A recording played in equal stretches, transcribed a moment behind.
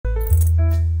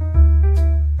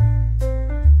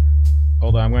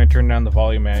hold on, I'm going to turn down the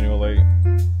volume manually.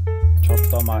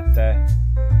 Chotomate.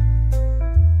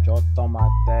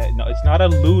 Chotomate. No, it's not a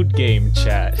lewd game,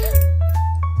 chat.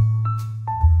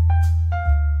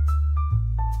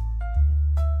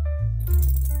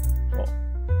 Oh.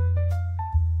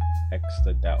 X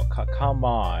the doubt. Come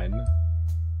on.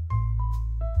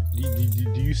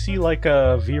 Do you see like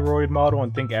a Vroid model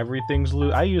and think everything's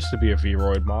lewd? I used to be a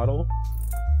Vroid model.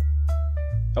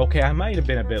 Okay, I might have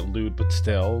been a bit lewd, but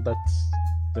still, that's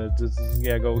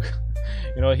yeah, go.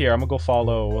 You know, here I'm gonna go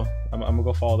follow. I'm gonna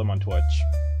go follow them on Twitch.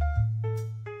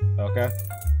 Okay.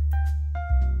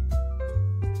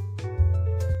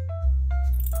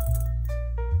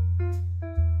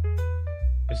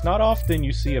 It's not often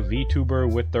you see a VTuber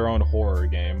with their own horror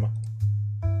game.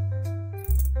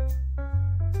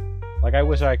 Like, I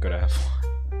wish I could have.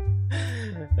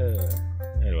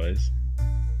 Anyways.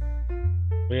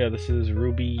 But yeah, this is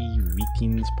Ruby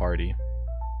Vitten's party.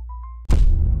 I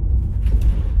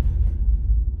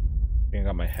think I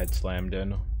got my head slammed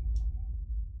in.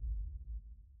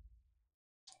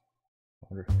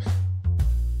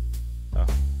 Oh.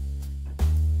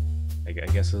 I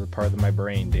guess this is part of my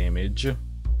brain damage.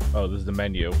 Oh, this is the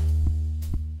menu.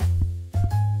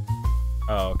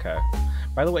 Oh, okay.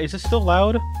 By the way, is it still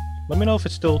loud? Let me know if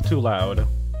it's still too loud.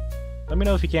 Let me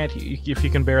know if you can't, if you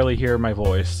can barely hear my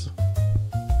voice.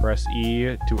 Press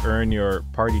E to earn your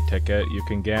party ticket. You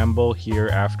can gamble here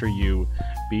after you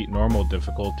beat normal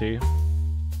difficulty.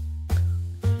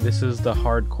 This is the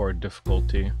hardcore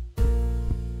difficulty.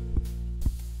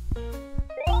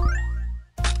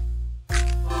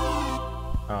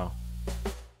 Oh.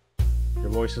 Your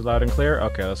voice is loud and clear?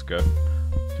 Okay, that's good.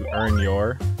 To earn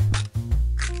your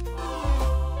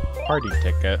party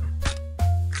ticket.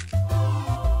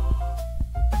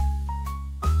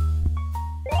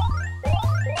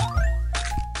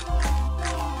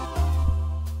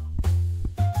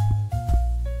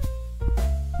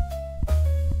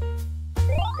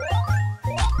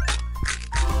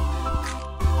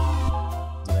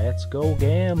 Let's go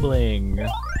gambling.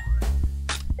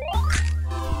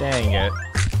 Dang it.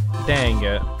 Dang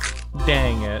it.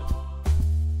 Dang it.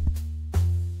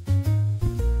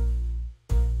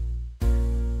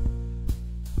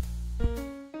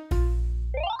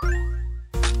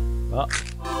 Oh.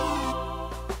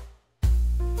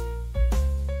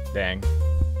 Dang.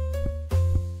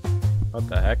 What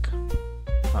the heck?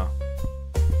 Huh.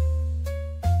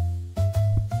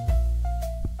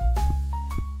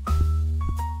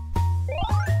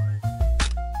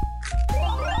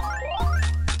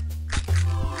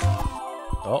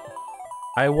 Oh.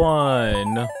 I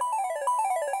won.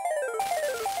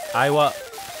 I won.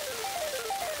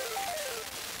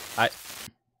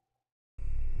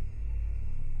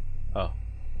 Oh.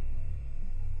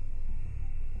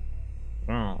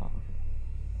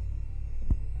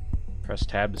 Press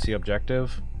tab to see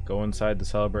objective. Go inside to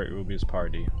celebrate Ruby's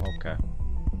party. Okay.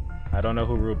 I don't know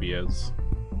who Ruby is.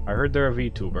 I heard they're a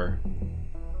VTuber.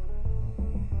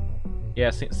 Yeah,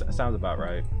 sounds about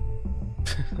right.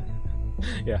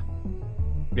 Yeah.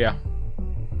 Yeah.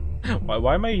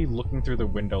 Why am I looking through the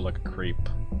window like a creep?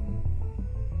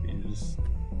 Jeez.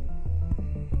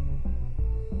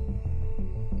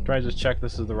 Try to just check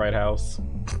this is the right house.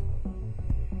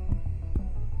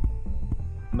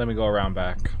 Let me go around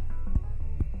back.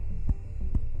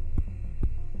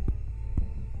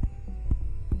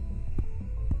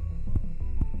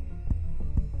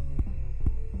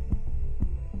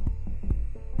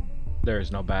 There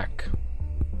is no back.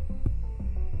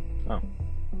 Oh.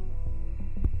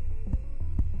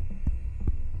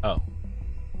 Oh.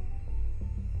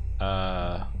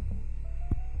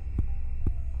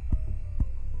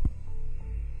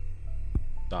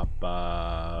 Stop,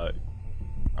 are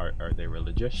they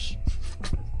religious?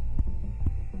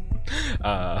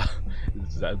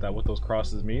 Is that what those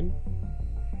crosses mean?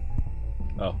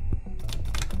 Oh.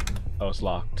 Oh, it's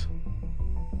locked.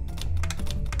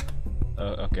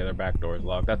 Okay, their back door is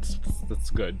locked. That's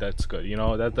good. That's good. You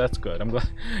know, that's good. I'm glad.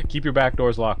 Keep your back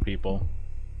doors locked, people.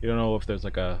 You don't know if there's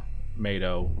like a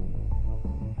Mado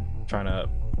trying to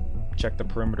check the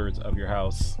perimeters of your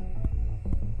house.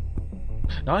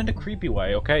 Not in a creepy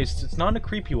way, okay? It's not in a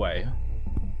creepy way.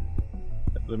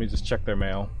 Let me just check their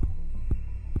mail.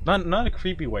 Not a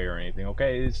creepy way or anything,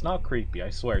 okay? It's not creepy,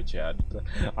 I swear, Chad.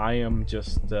 I am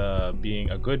just being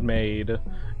a good maid,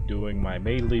 doing my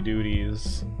maidly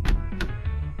duties.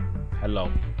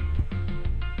 Hello.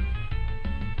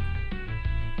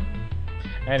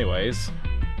 Anyways.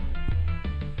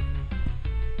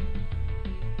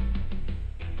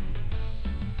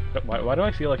 Why do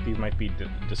I feel like these might be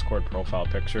Discord profile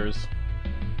pictures?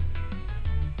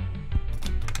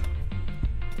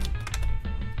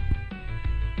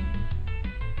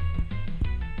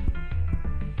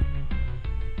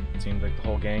 It seems like the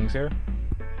whole gang's here.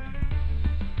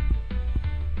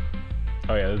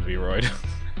 Oh yeah, this is V-Royd.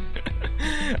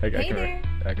 I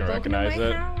can recognize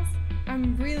it. House.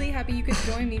 I'm really happy you could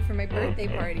join me for my birthday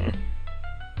party.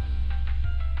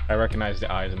 I recognize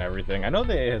the eyes and everything. I know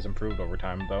that it has improved over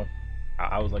time, though.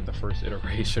 I was like the first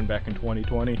iteration back in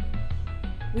 2020.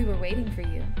 We were waiting for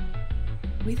you.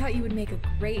 We thought you would make a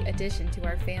great addition to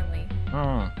our family.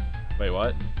 Wait,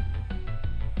 what?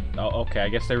 Oh, okay, I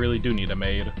guess they really do need a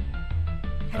maid.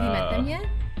 Have you met them yet?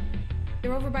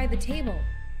 They're over by the table.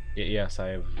 Yes,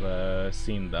 I've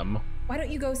seen them. Why don't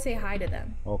you go say hi to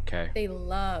them? Okay. They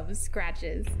love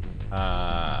scratches.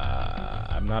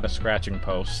 I'm not a scratching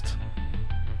post.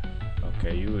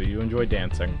 Okay, you enjoy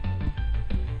dancing.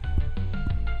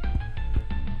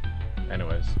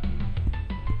 Anyways.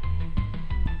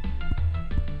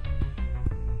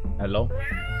 Hello?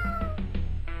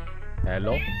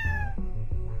 Hello?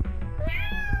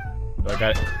 Do I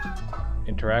gotta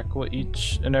interact with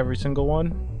each and every single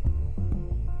one?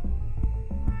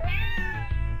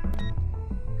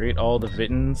 Greet all the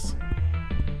Vittens.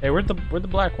 Hey, where'd the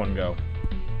black one go?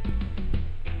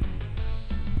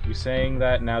 You saying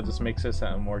that now just makes it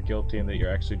sound more guilty and that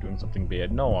you're actually doing something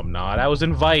bad. No, I'm not. I was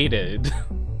invited.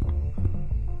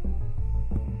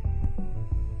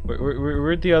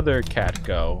 Where'd the other cat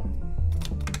go?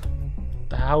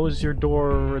 How is your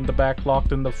door in the back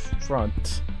locked in the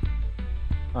front?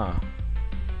 Huh.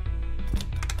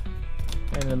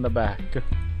 And in the back.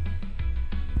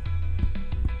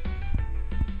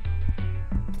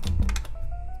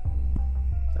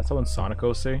 That's how in Sonic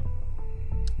OC?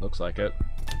 Looks like it.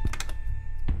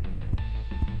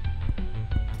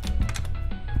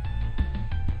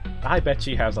 I bet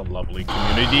she has a lovely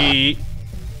community.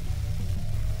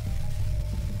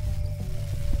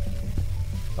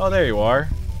 Oh, there you are.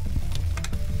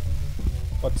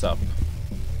 What's up?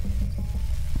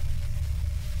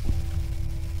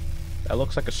 That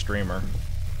looks like a streamer.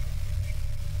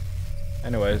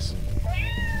 Anyways.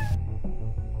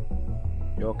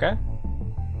 You okay?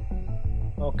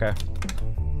 Okay.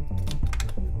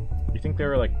 You think they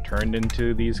were like turned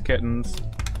into these kittens?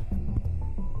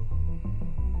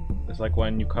 It's like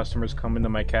when you customers come into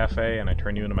my cafe and I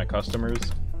turn you into my customers.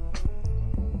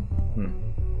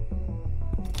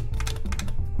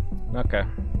 Okay.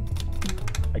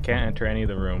 I can't enter any of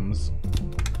the rooms.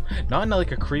 Not in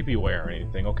like a creepy way or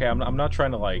anything, okay? I'm not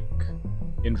trying to like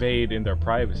invade in their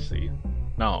privacy.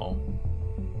 No.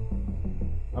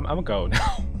 I'm a go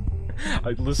now.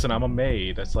 Listen, I'm a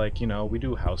maid. That's like, you know, we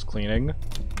do house cleaning.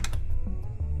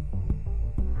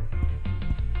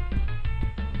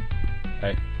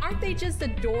 Hey. Aren't they just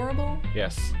adorable?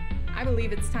 Yes. I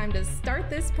believe it's time to start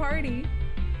this party.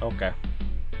 Okay.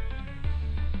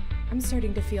 I'm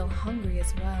starting to feel hungry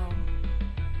as well.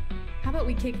 How about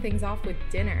we kick things off with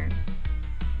dinner?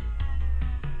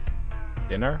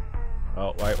 Dinner?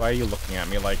 Oh, why are you looking at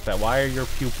me like that? Why are your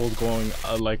pupils going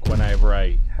like whenever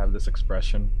I have this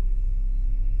expression?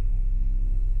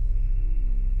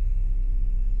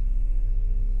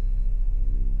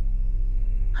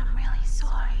 I'm really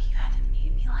sorry you had to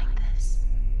meet me like this.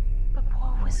 But poor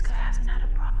Whisker hasn't had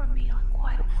a proper meal in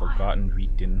quite a while. Forgotten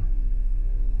Vitten.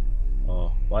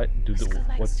 Oh, what do the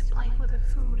likes to play with her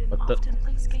food and often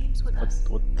plays games with us.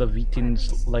 What the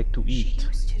Vittens like to eat? She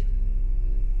used to.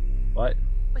 What?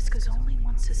 Whiskers only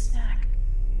wants a snack.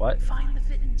 What? Find the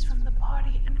Vittens from the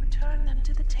party and return them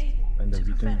to the table And the to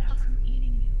prevent Vittens. her from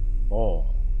eating you. Oh,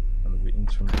 and the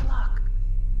Vittens from. Good luck.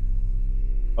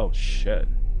 Oh shit!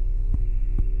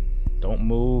 Don't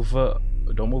move.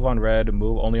 Don't move on red.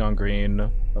 Move only on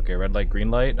green. Okay, red light,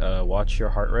 green light. Watch your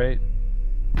heart rate.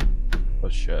 Oh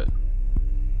shit!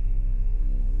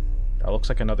 That looks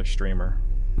like another streamer.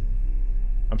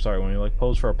 I'm sorry, when you like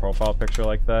pose for a profile picture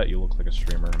like that, you look like a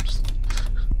streamer.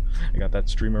 I got that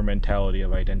streamer mentality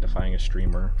of identifying a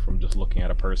streamer from just looking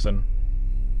at a person.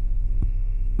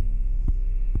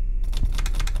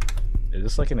 Is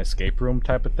this like an escape room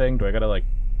type of thing? Do I gotta like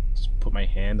just put my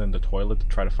hand in the toilet to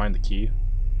try to find the key?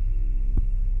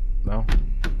 No?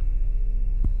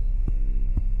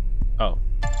 Oh.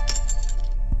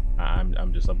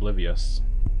 I'm just oblivious.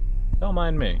 Don't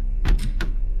mind me.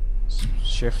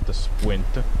 Shift the squint.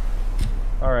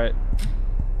 Alright.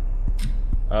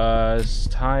 It's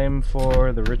time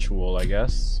for the ritual, I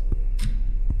guess.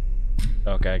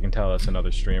 Okay, I can tell that's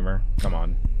another streamer. Come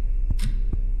on.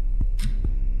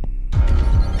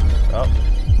 Oh.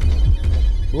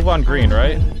 Move on green,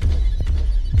 right?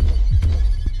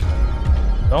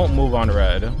 Don't move on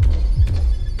red.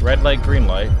 Red light, green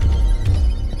light.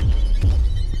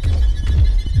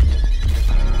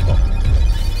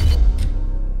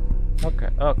 Okay,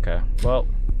 okay. Well,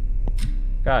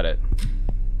 Got it.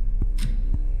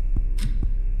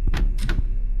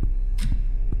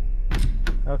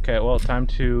 Okay, well, time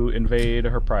to invade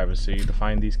her privacy to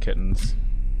find these kittens.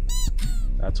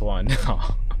 That's one.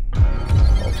 Oh,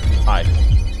 hi.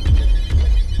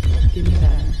 Give me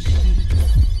that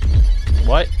cheek.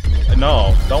 What?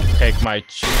 No, don't take my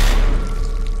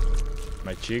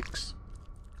my cheeks.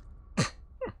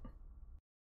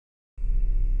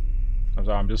 I'm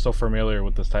sorry, I'm just so familiar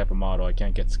with this type of model, I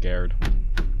can't get scared.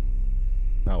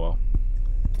 Oh well.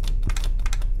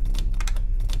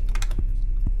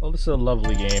 Well, this is a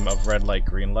lovely game of red light,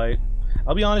 green light.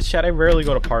 I'll be honest, chat, I rarely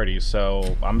go to parties,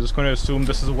 so I'm just going to assume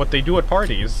this is what they do at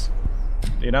parties.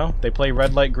 You know? They play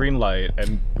red light, green light,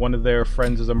 and one of their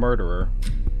friends is a murderer.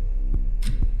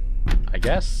 I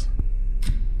guess?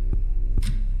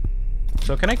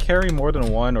 So can I carry more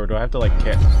than one, or do I have to, like,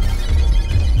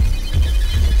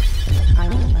 I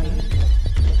will fight.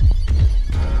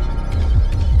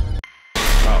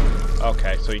 Oh,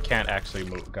 okay, so you can't actually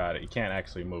move. Got it, you can't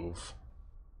actually move.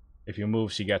 If you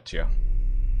move, she gets you.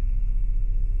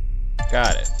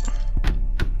 Got it.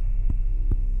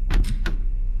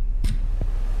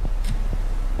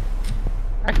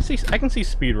 I can see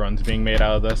speedruns being made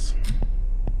out of this.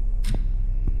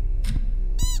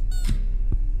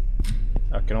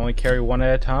 I can only carry one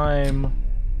at a time.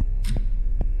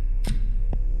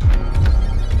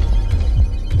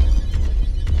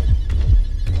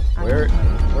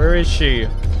 Where is she?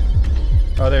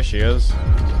 Oh, there she is.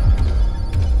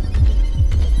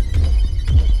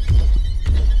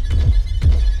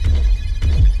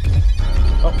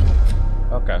 Oh,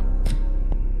 okay.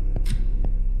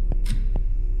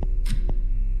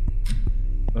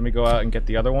 Let me go out and get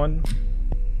the other one.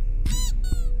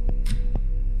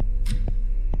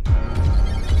 I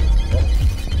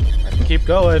can keep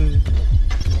going.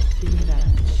 Give me that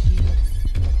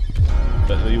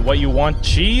cheese. What you want?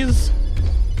 Cheese?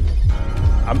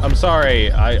 I'm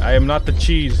sorry. I am not the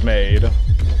cheese maid.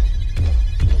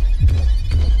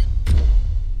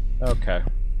 Okay.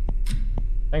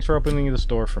 Thanks for opening the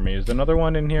store for me. Is there another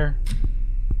one in here?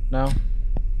 No?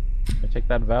 Can I take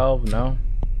that valve? No?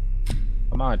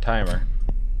 I'm on a timer.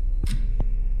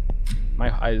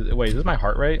 Wait, is this my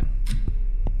heart rate?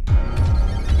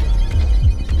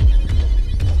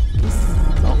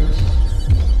 Oh.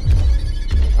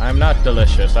 I'm not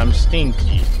delicious. I'm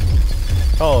stinky.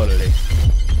 Totally.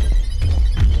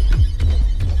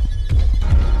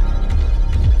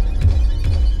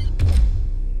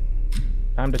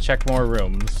 Time to check more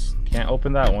rooms. Can't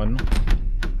open that one.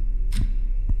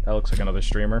 That looks like another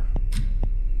streamer.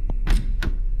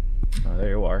 Oh, there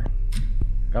you are.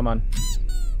 Come on.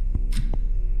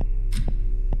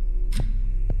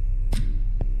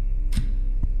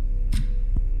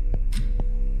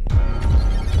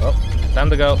 Oh, time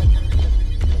to go.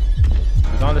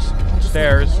 He's on the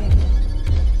stairs.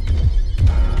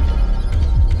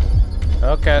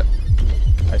 Okay.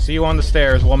 I see you on the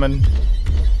stairs, woman.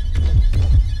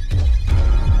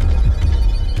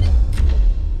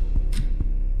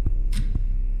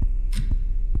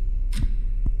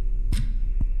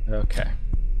 Okay.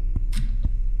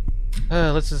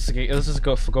 Let's just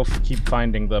go keep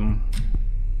finding them.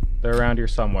 They're around here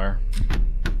somewhere.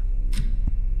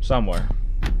 Somewhere.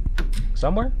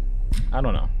 Somewhere? I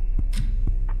don't know.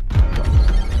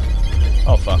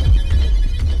 Oh fuck.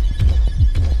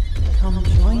 Come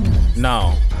join us.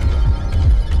 No.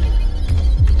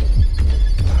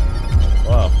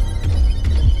 Whoa.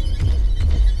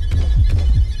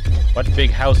 What big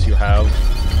house you have.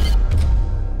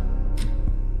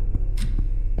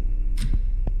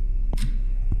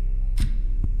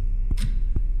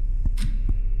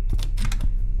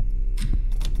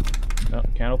 No,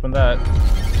 can't open that.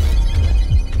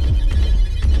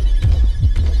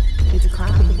 It's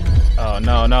clapping time. Oh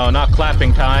no, no, not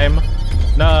clapping time.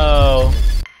 No.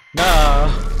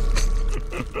 No.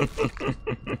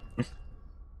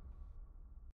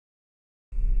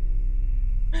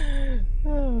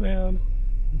 Oh man.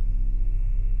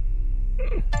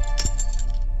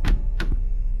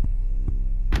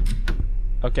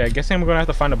 Okay, I guess I'm gonna have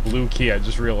to find a blue key, I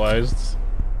just realized.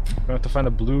 I'm gonna have to find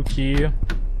a blue key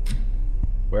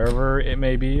wherever it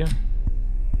may be.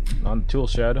 On the tool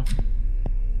shed.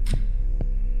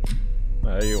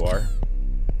 There you are.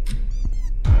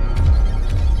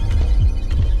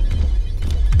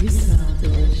 You smell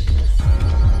delicious.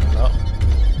 Oh.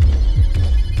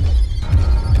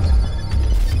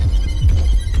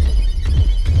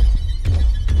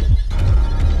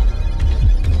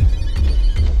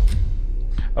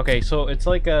 Okay, so it's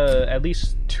like at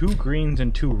least 2 greens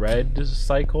and 2 reds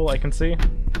cycle I can see.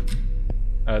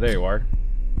 There you are.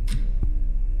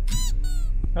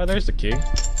 Oh, there's the key.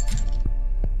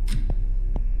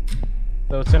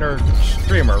 So it's in her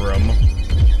streamer room.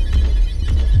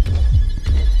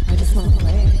 I just want to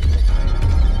play.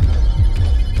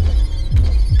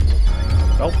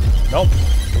 Nope. Nope.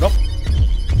 Nope.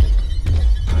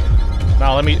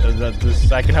 Now let me.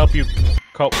 This I can help you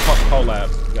collab.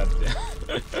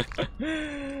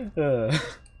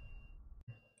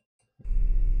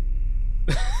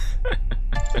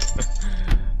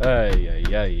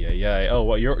 Ay. Oh,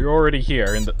 well, you're already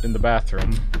here in the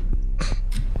bathroom.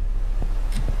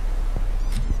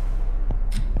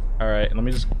 All right, let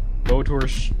me just go to her.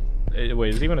 Wait,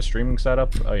 is it even a streaming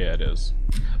setup? Oh yeah, it is.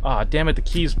 Ah, damn it, the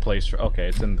key's placed. Okay,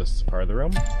 it's in this part of the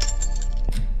room.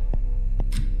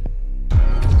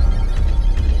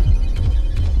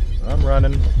 I'm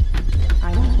running.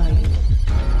 I don't bite.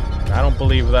 I don't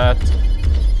believe that.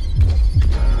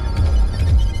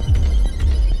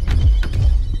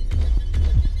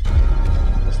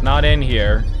 It's not in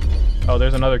here. Oh,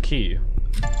 there's another key.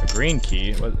 A green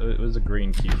key? What was a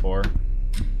green key for?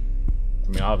 I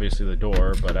mean, obviously the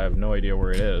door, but I have no idea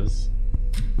where it is.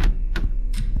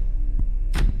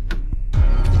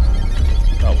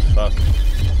 Oh, fuck.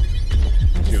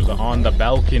 She was on the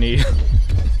balcony.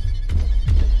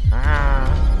 Ah.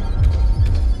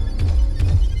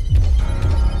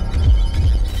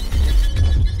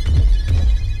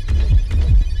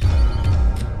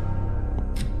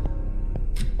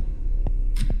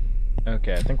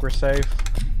 Okay, I think we're safe.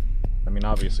 I mean,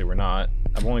 obviously we're not.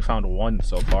 I've only found one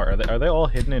so far. Are they all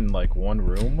hidden in like one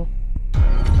room?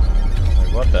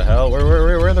 Like what the hell?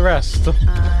 Where are the rest?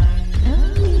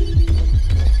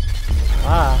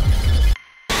 Ah.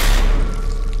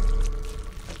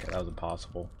 Okay, that was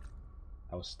impossible.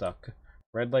 I was stuck.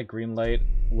 Red light, green light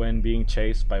when being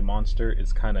chased by monster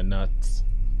is kind of nuts.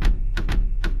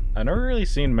 I've never really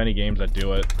seen many games that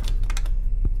do it.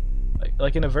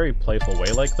 Like in a very playful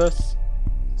way like this.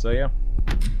 So yeah.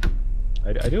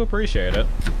 I do appreciate it.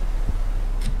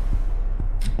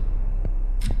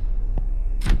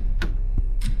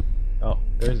 Oh,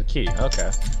 there's a key. Okay.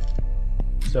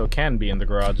 So it can be in the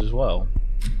garage as well.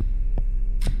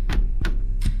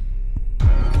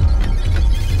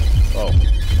 Oh.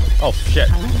 Oh, shit.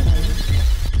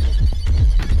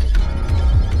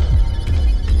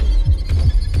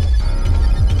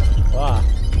 Ah.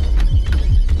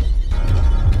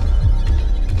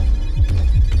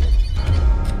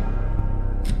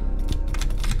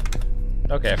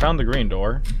 Okay, I found the green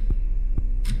door.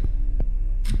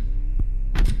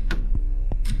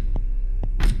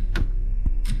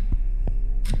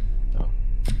 Oh.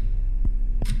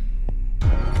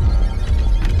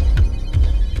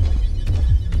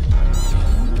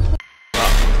 Oh,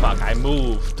 fuck, I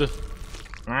moved.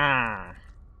 Ah.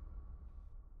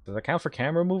 Does that count for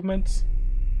camera movements?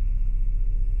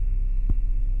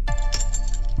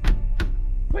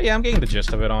 But yeah, I'm getting the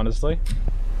gist of it, honestly.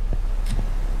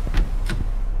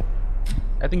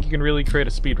 I think you can really create a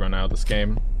speedrun out of this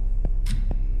game.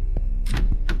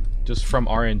 Just from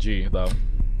RNG, though.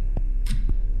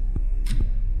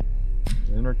 Is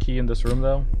there a key in this room,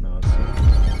 though? No,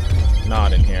 it's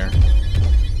not in here.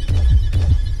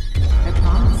 I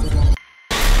promise it won't.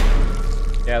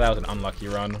 Yeah, that was an unlucky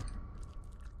run.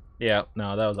 Yeah,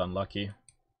 no, that was unlucky.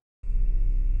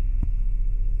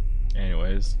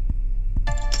 Anyways.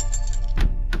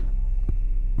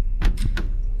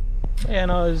 Yeah,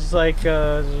 no, it's like,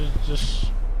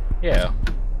 just, yeah.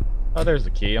 Oh, there's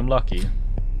the key. I'm lucky.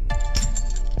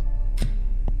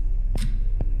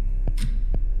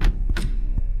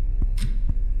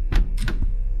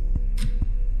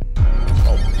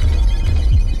 Oh.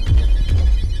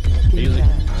 Easy.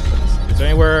 Is there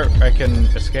anywhere I can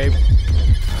escape?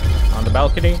 On the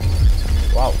balcony?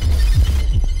 Wow.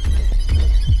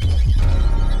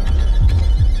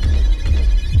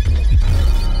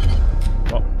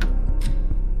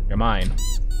 You're mine.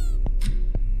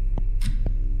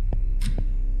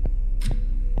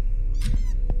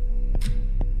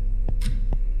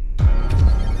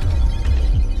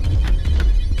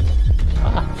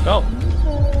 Ah, go.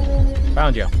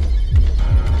 Found you.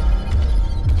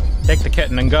 Take the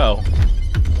kitten and go.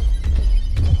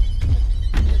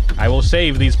 I will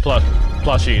save these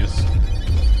plushies.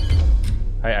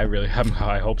 I really have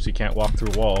high hopes he can't walk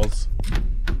through walls.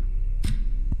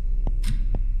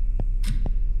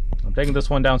 I'm taking this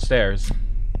one downstairs.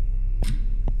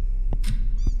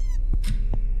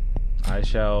 I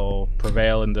shall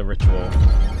prevail in the ritual.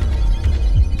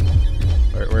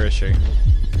 Where is she?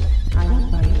 I don't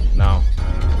bite. No.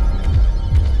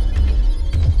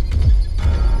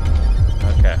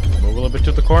 Okay, move a little bit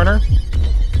to the corner.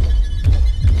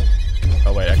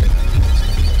 Oh wait, I can...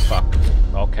 Fuck.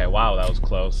 Okay, wow, that was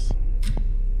close.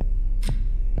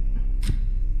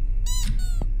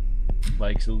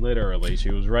 Like, literally,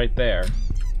 she was right there.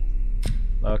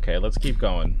 Okay, let's keep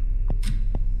going.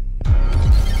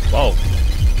 Whoa.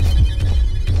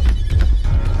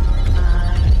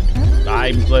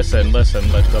 Listen,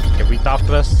 can we stop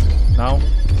this? No?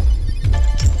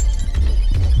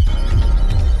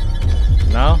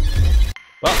 No?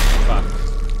 Oh, fuck.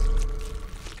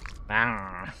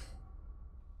 Ah.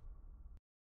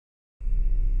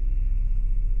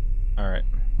 Alright.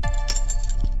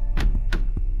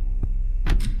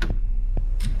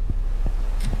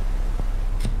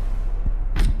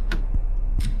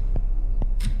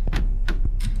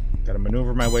 Gotta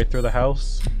maneuver my way through the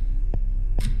house.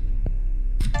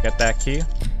 Get that key.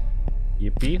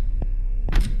 Yippee.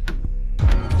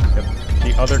 Get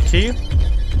the other key.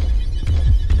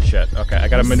 Shit. Okay, I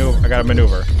gotta maneuver.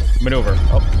 Maneuver.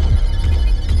 Oh.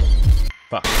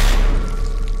 Fuck.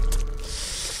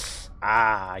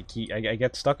 Ah, I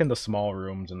get stuck in the small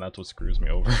rooms, and that's what screws me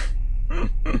over.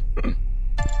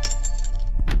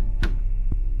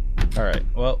 Alright,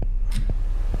 well.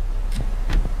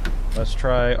 Let's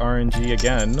try RNG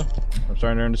again. I'm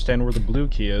starting to understand where the blue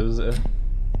key is.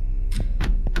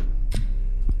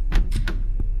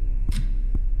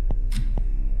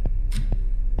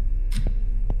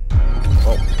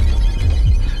 Oh.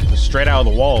 Just straight out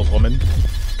of the walls, woman.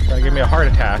 Trying to give me a heart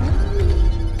attack.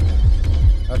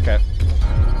 Okay.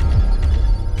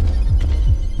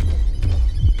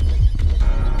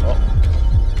 Oh.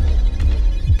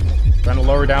 Trying to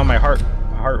lower down my heart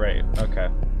rate. Okay.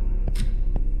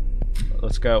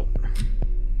 Let's go.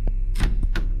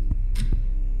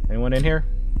 Anyone in here?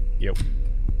 Yo.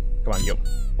 Come on, yo.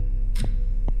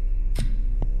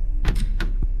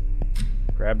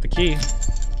 Grab the key.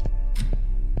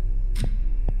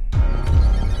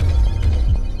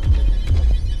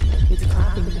 It's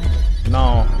clapping back.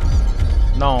 No.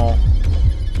 No.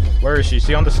 Where is she? Is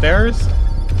she on the stairs?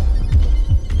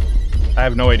 I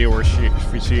have no idea where she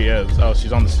is. Oh,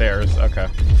 she's on the stairs. Okay.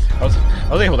 I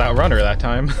was able to outrun her that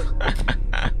time.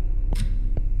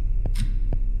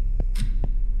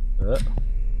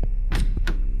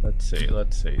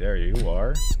 Let's see. There you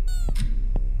are.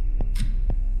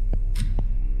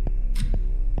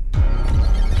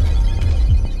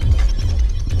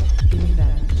 Give me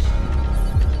that.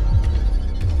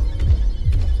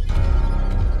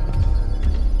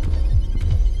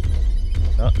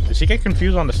 Did she get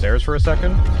confused on the stairs for a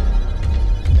second?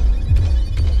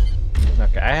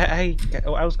 Okay,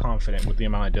 I was confident with the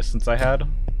amount of distance I had.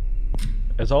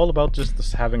 It's all about just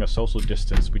this, having a social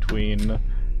distance between,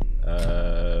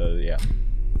 yeah.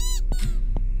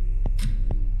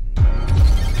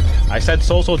 I said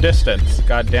social distance,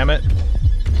 god damn it.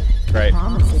 Right.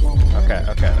 Promise it won't hurt.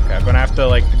 Okay. I'm gonna have to,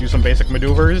 like, do some basic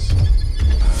maneuvers.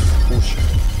 Whoosh,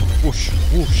 whoosh,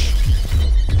 whoosh.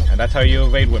 And that's how you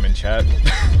evade women, chat.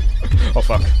 Oh,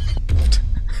 fuck.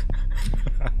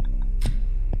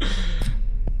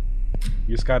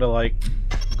 You just gotta, like,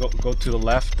 go to the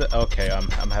left. Okay, I'm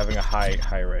having a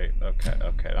high rate.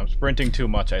 Okay. I'm sprinting too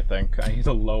much, I think. I need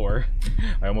to lower.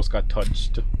 I almost got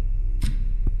touched.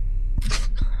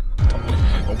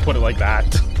 Don't put it like that.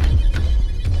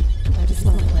 I just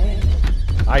want to play.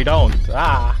 I don't.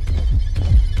 Ah.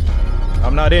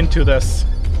 I'm not into this.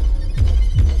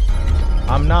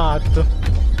 I'm not.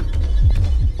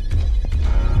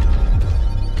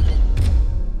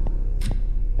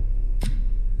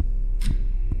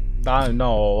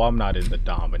 No, I'm not in the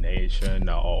domination.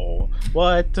 No.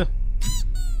 What?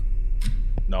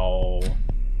 No.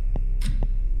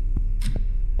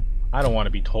 I don't want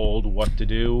to be told what to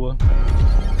do.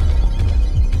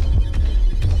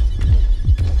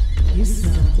 You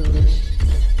smell delicious.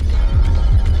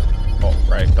 Oh,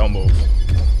 right. Don't move.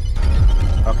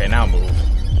 Okay, now move.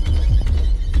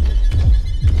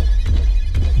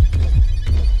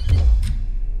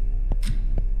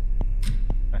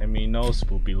 I mean, no,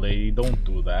 spoopy lady, don't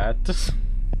do that.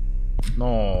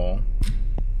 No.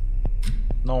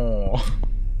 No.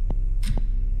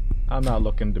 I'm not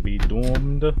looking to be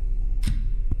doomed.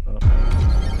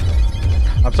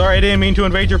 I'm sorry, I didn't mean to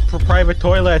invade your private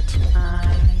toilet.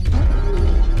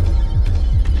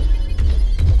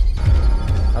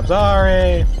 I'm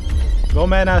sorry. Go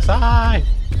man aside.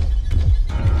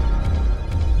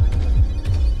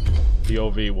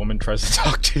 POV, woman tries to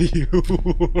talk to you.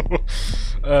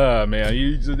 Man,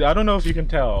 I don't know if you can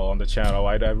tell on the channel.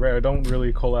 I don't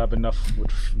really collab enough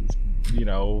with, you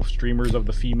know, streamers of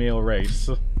the female race.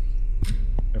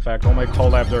 In fact, all my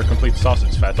collabs are complete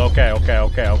sausage fest. Okay.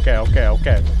 Okay.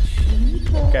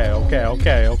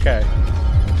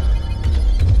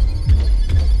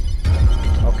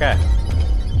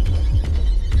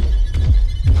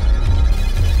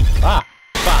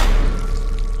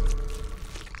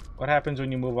 What happens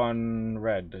when you move on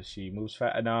red? Does she moves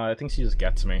fast? No, I think she just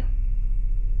gets me.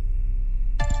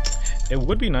 It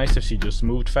would be nice if she just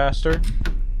moved faster.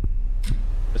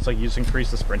 It's like you just increase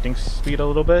the sprinting speed a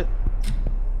little bit.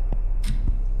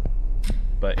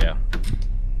 But yeah.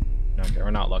 Okay, we're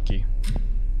not lucky.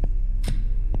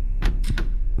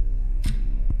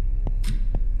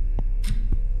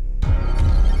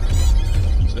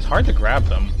 It's hard to grab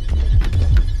them.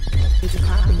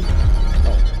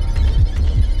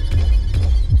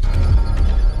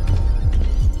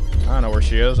 I don't know where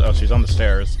she is. Oh, she's on the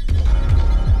stairs.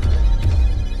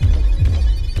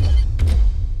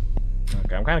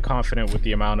 Okay, I'm kind of confident with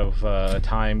the amount of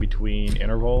time between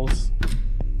intervals.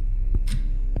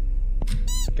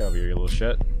 Get over here, you little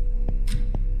shit.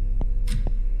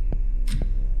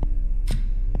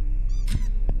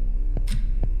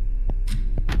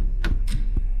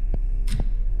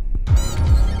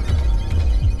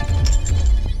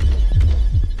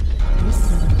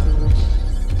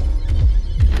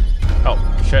 Oh,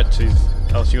 shit,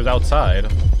 she was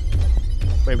outside.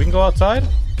 Wait, we can go outside?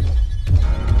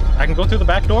 I can go through the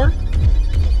back door?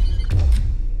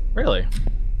 Really?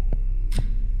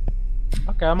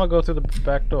 Okay, I'm gonna go through the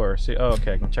back door. See, oh,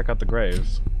 okay, I can check out the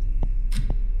graves.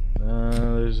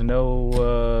 There's no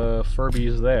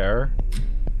Furbies there.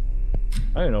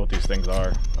 I don't even know what these things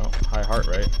are. Oh, high heart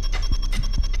rate.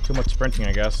 Too much sprinting,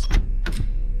 I guess.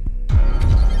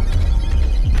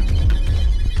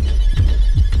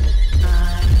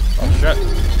 Oh shit.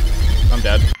 I'm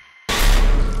dead.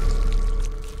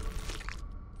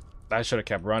 I should have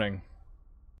kept running.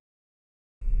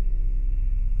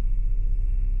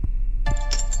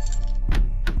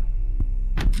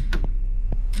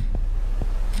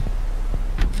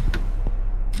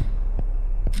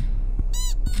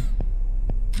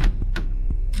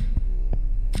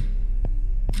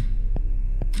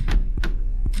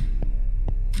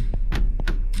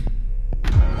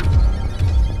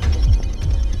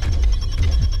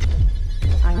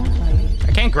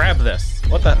 I can't grab this.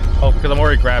 What the? Oh, because I'm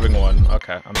already grabbing one.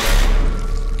 Okay, I'm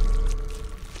dead.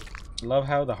 Love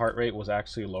how the heart rate was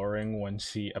actually lowering when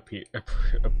she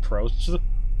approached.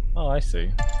 Oh, I see.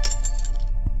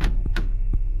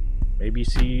 Maybe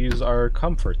she's our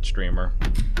comfort streamer.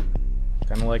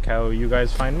 Kind of like how you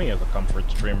guys find me as a comfort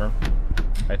streamer.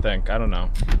 I think. I don't know.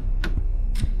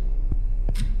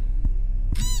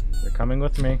 You're coming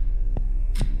with me.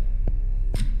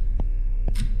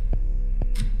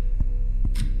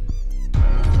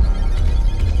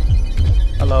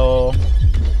 Hello.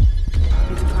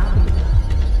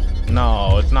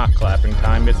 No, it's not clapping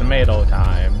time, it's tomato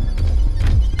time.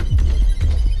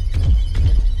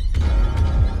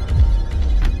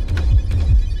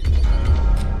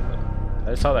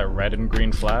 I saw that red and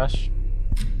green flash.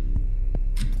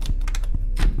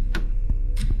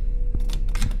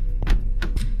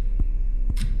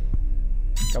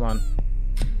 Come on.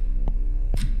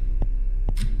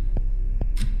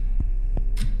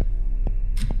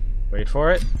 Wait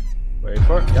for it. Wait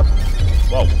for it. Yep.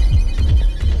 Whoa.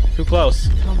 Too close.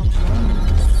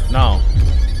 No.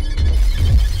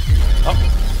 Oh.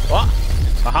 What?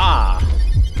 Aha!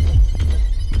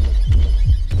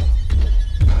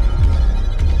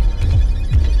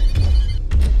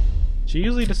 She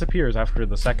usually disappears after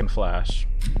the second flash.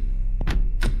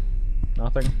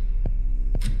 Nothing.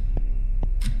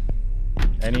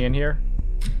 Any in here?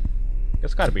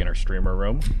 It's gotta be in her streamer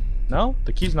room. No?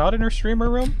 The key's not in her streamer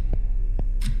room?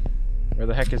 Where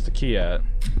the heck is the key at?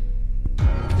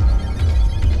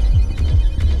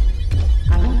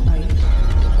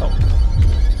 Oh.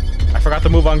 I forgot to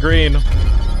move on green.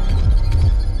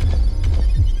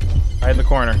 Right in the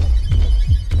corner.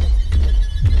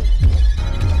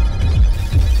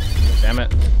 Damn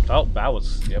it. Oh, that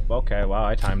was... Yep, okay. Wow,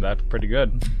 I timed that pretty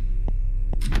good.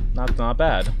 Not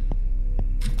bad.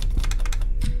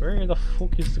 Where the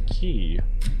fuck is the key?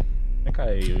 I think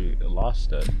I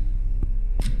lost it.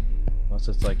 Unless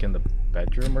it's like in the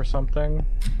bedroom or something.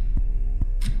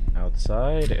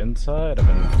 Outside, inside. I've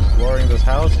been exploring this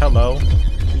house. Hello.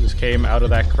 She just came out of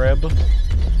that crib.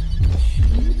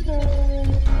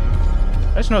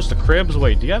 I just noticed the cribs.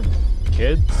 Wait, do you have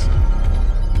kids?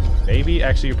 Baby?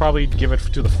 Actually, you probably give it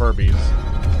to the Furbies.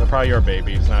 They're probably your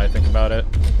babies, now that I think about it.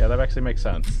 Yeah, that actually makes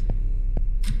sense.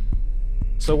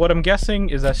 So what I'm guessing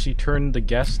is that she turned the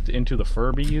guest into the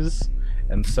Furbies,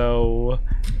 and so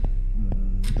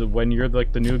when you're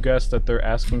like the new guest that they're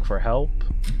asking for help.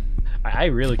 I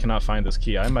really cannot find this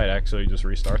key. I might actually just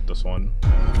restart this one.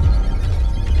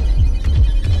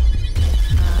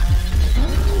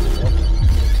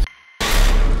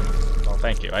 Well,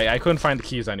 thank you. I couldn't find the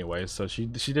keys anyways, so she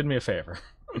did me a favor.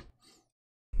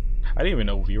 I didn't even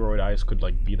know Vroid eyes could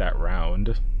like be that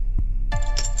round. I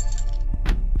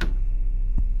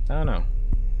don't know.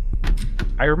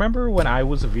 I remember when I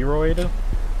was a Vroid,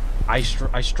 I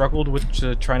struggled with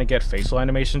trying to get facial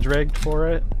animations rigged for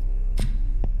it.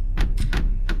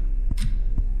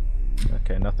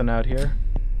 Okay, nothing out here.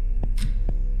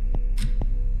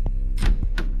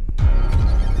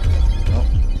 Oh.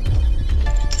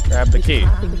 Grab the key.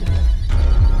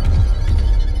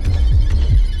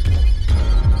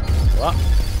 What?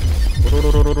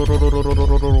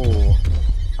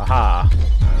 Aha.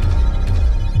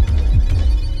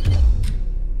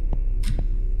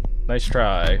 Nice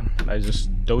try. I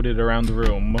just doted around the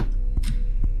room.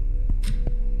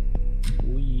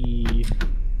 Wee.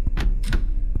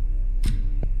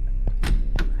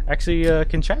 Actually,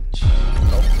 can chat?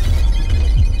 Oh.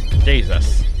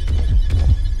 Jesus.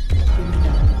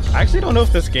 I actually don't know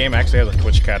if this game actually has a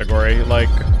Twitch category. Like,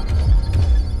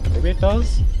 maybe it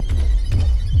does?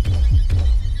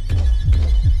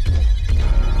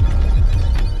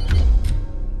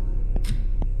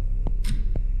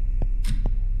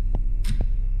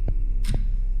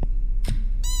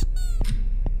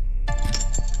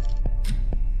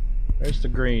 There's the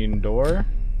green door.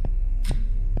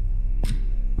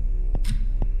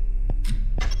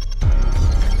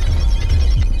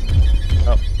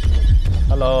 Oh.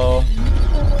 Hello.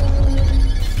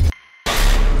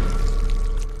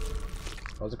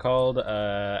 What was it called?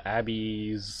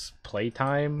 Abby's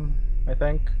Playtime, I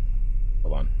think?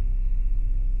 Hold on.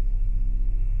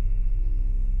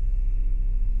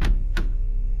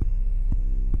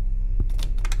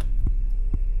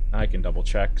 I can double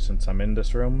check since I'm in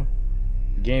this room.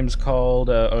 The game's called,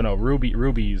 oh no, Ruby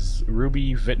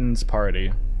Vitten's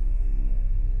Party.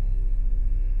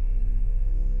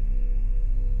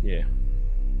 Yeah.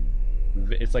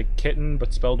 It's like kitten,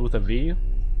 but spelled with a V.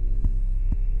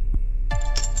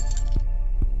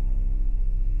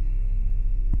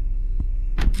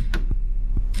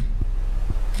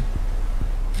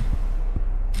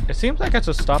 It seems like it's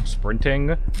a stop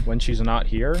sprinting when she's not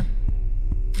here,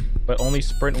 but only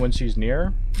sprint when she's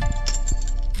near.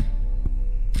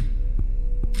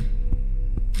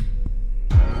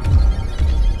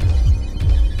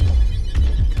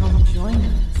 Come join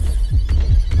us.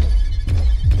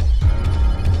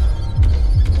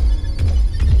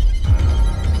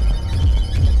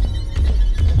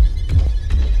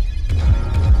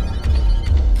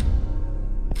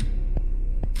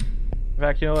 In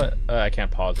fact, you know what? I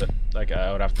can't pause it. Like,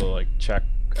 I would have to like check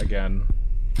again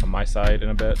on my side in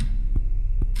a bit.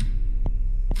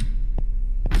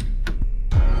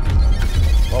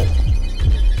 Whoa.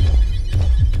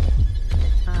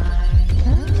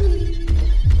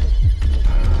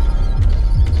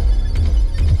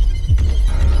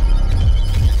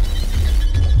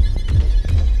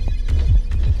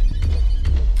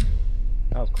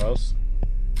 That was close.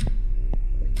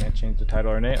 Can't change the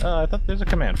title or name. I thought there's a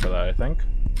command for that, I think.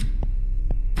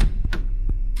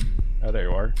 Oh, there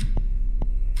you are.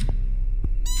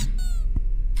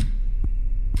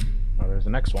 Oh, there's the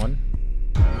next one.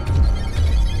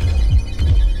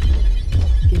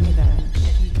 Give me that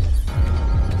cheese.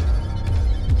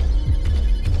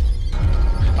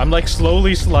 I'm like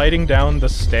slowly sliding down the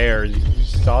stairs. You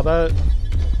saw that?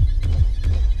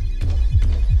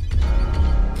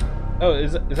 Oh,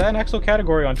 is that an actual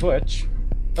category on Twitch?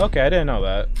 Okay, I didn't know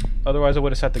that. Otherwise I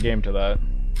would have set the game to that.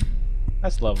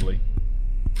 That's lovely.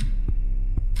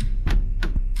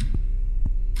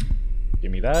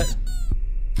 Give me that.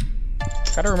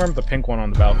 Gotta remember the pink one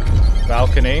on the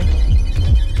balcony.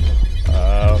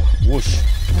 Whoosh.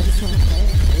 I just want to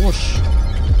play. Whoosh.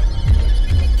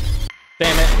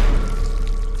 Damn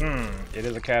it. It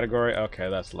is a category. Okay,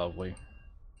 that's lovely.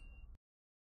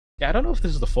 Yeah, I don't know if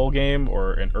this is the full game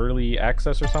or an early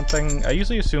access or something. I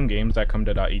usually assume games that come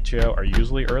to Daiichio are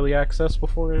usually early access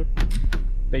before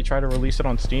they try to release it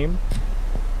on Steam.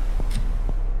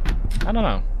 I don't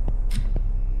know.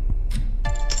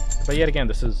 But yet again,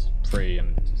 this is free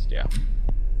and just, yeah.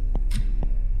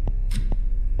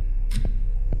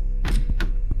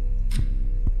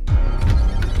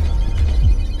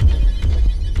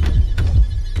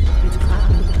 It's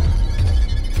clapping.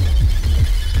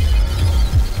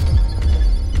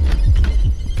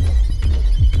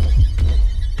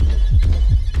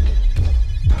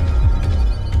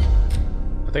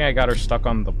 I think I got her stuck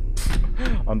on the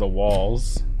on the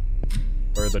walls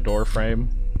or the door frame.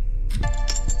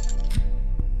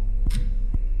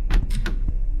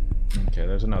 Okay,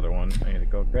 there's another one I need to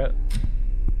go get.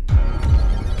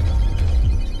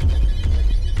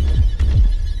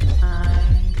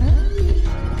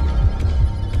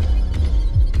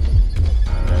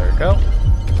 There we go.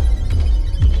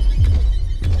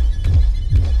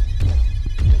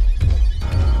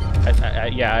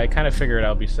 Yeah, I kind of figured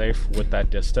I'll be safe with that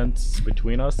distance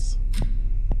between us.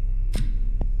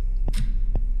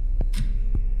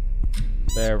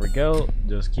 There we go.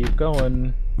 Just keep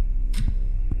going.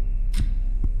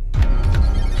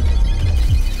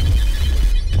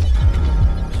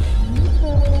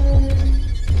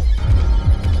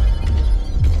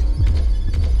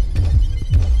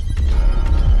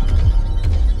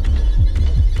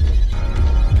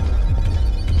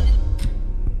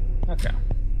 Okay.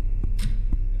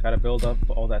 Gotta build up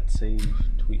all that save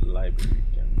tweet library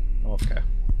again. Okay.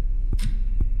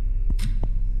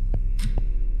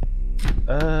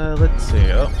 Let's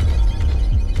see. Oh.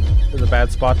 This is a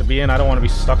bad spot to be in. I don't want to be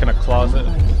stuck in a closet.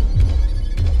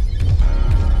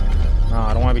 No,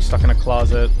 I don't want to be stuck in a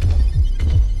closet.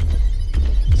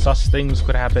 Sus things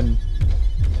could happen.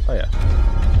 Oh, yeah.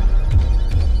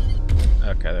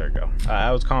 Okay, there we go.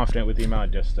 I was confident with the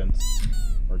amount of distance.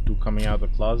 Or do coming out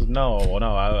of the closet. No,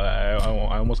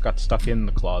 I almost got stuck in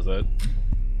the closet.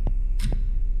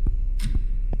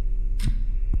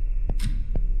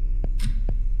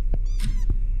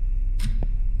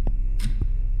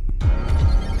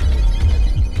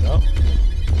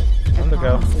 Time to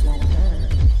go.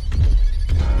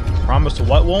 Promise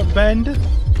what won't bend?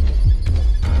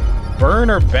 Burn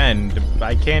or bend?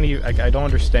 I can't even. I don't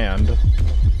understand.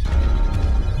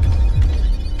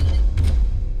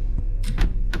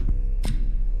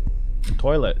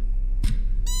 Toilet.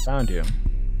 Found you.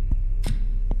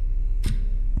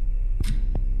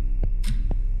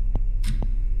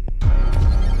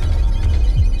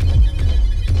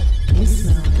 You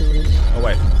smell delicious. Oh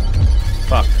wait.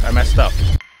 Fuck, I messed up.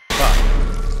 Fuck.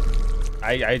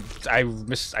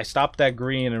 I stopped that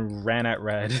green and ran at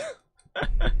red.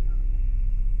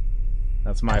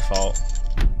 That's my fault.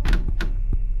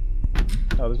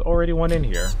 Oh, there's already one in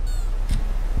here.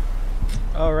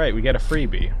 Alright, we get a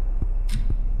freebie.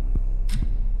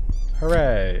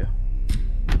 Hooray.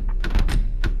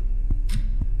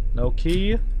 No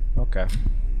key? Okay.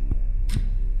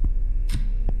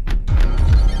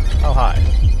 Oh, hi.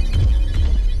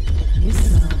 You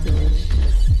smell delicious.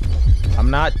 I'm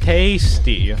not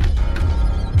tasty.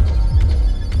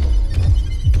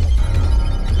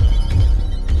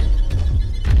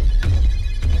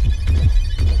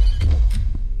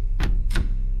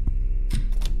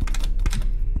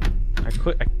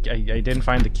 I didn't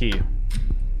find the key.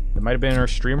 It might have been in her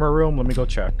streamer room. Let me go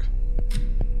check.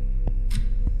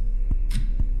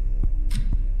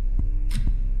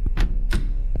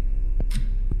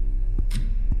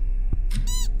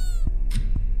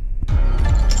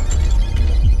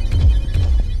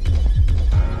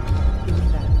 Give me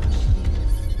that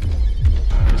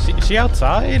cheese. Is she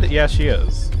outside? Yeah, she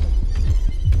is.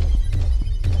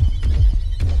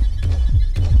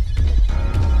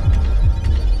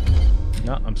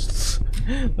 No,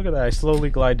 look at that. I slowly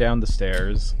glide down the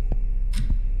stairs.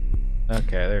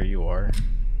 Okay, there you are.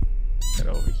 Get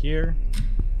over here.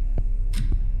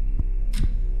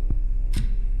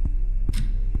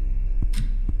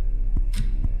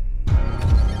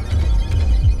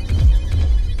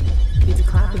 It's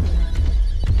clapping.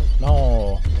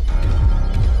 No.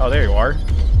 Oh, there you are.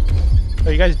 Oh,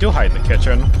 you guys do hide in the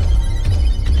kitchen.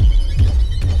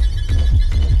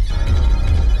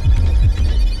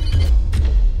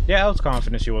 Yeah, I was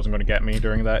confident she wasn't going to get me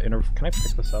during that interview. Can I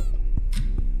pick this up?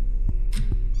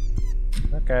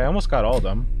 Okay, I almost got all of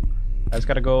them. I just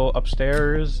gotta go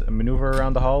upstairs and maneuver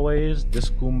around the hallways. This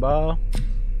Goomba.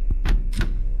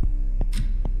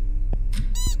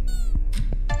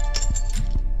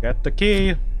 Get the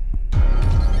key.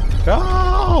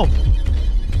 Go!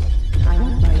 I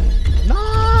won't bite.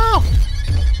 No!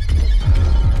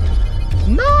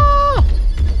 No!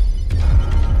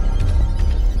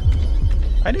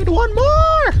 I need one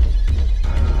more!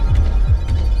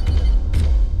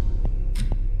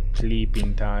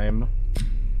 Sleeping time.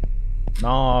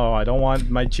 No, I don't want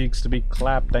my cheeks to be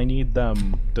clapped. I need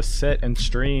them to sit and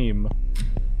stream.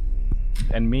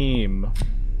 And meme.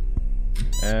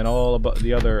 And all about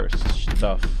the other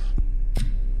stuff.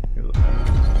 Oh,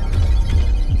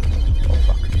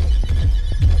 fuck.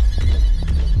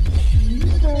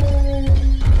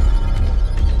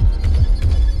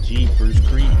 Jeepers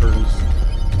creepers.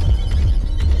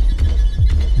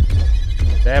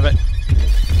 Damn it.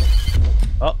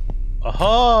 Oh.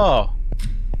 Aha!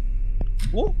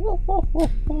 Woo, woo, woo, woo,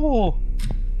 woo.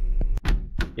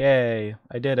 Yay,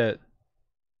 I did it.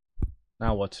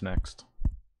 Now what's next?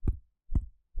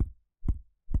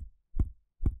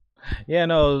 Yeah,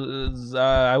 no,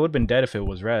 I would have been dead if it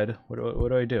was red. What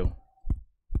do I do?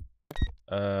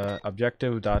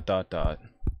 Objective ... Do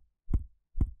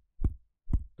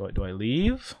I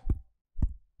leave?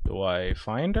 Do I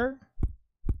find her?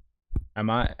 Am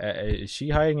I? Is she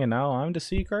hiding and now I'm the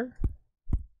seeker?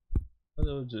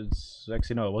 It's,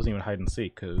 actually, no, it wasn't even hide and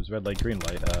seek. It was red light, green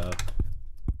light.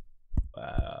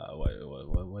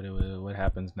 What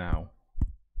happens now?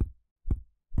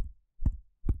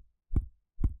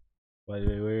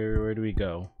 Where do we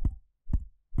go?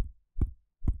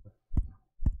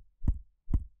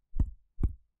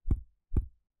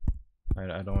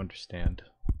 I don't understand.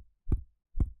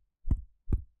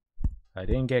 I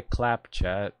didn't get clap,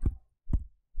 chat.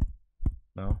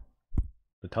 No?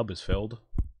 The tub is filled.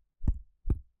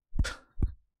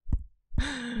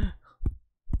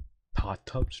 Hot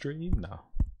tub stream? No.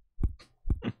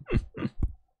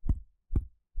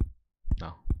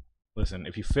 No. Listen,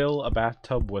 if you fill a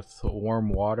bathtub with warm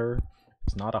water,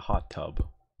 it's not a hot tub.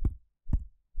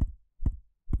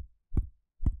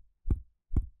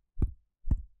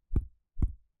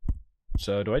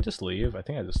 So, do I just leave? I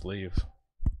think I just leave.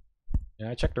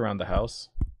 Yeah, I checked around the house.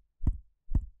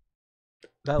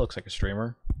 That looks like a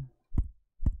streamer.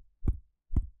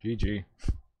 GG.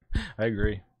 I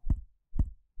agree.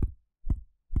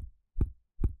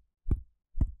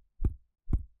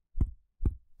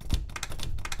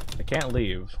 I can't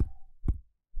leave.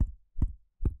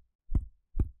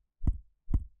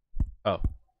 Oh.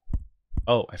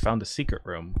 Oh, I found the secret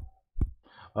room.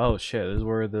 Oh shit, this is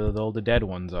where all the dead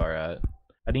ones are at.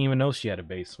 I didn't even know she had a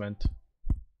basement.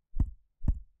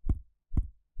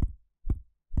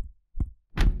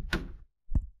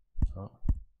 Oh.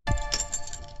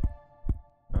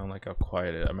 I don't like how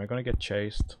quiet it is. Am I gonna get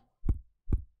chased?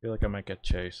 I feel like I might get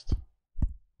chased.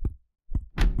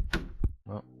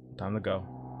 Well, time to go.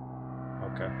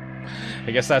 Okay.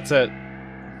 I guess that's it.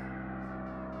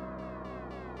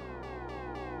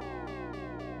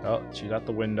 Oh, she's at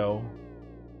the window.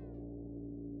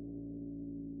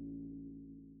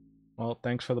 Well,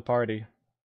 thanks for the party.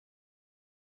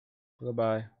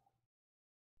 Goodbye.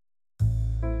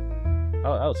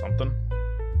 Oh, that was something.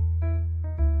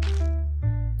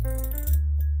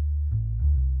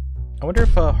 I wonder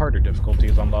if harder difficulty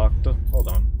is unlocked. Hold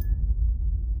on.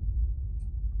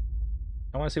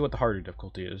 I want to see what the harder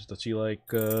difficulty is. Does she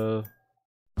like look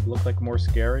like more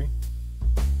scary?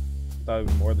 I thought it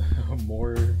was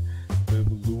more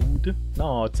lewd.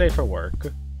 No, it's safe for work.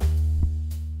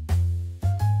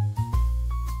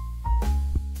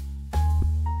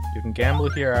 You can gamble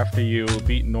here after you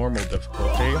beat normal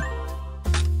difficulty.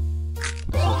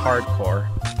 This is hardcore.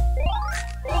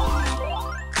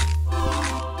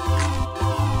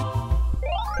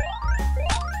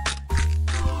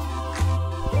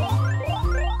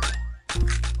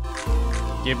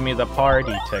 Give me the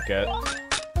party ticket.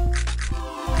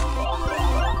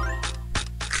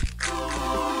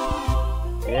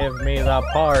 Give me the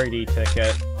party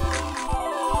ticket.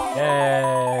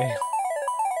 Yay!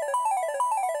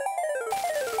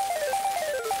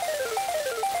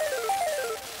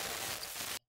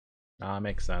 Ah,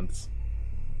 makes sense.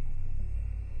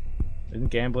 Isn't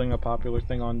gambling a popular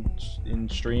thing in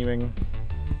streaming?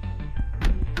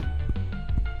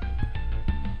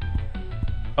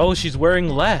 Oh, she's wearing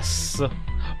less.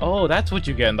 Oh, that's what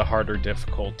you get in the harder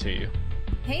difficulty.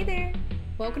 Hey there.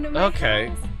 Welcome to my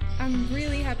house. I'm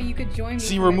really happy you could join me.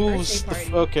 She for removes my birthday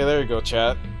the. party. Okay, there you go,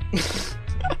 chat.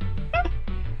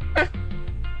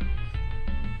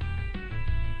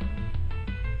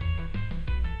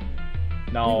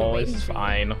 No, it's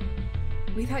fine.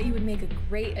 We thought you would make a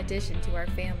great addition to our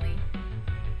family.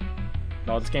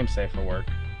 No, this game's safe for work.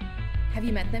 Have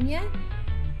you met them yet?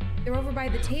 They're over by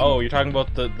the table. Oh, you're talking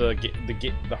about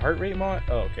the heart rate mod?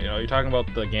 Oh, okay. No, you're talking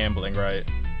about the gambling, right?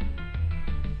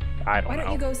 I don't know. Why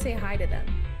don't you go say hi to them?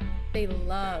 They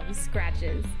love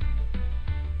scratches.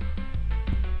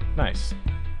 Nice.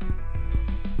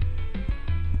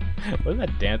 What is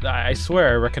that dance? I swear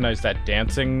I recognize that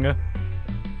dancing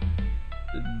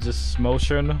just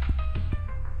motion.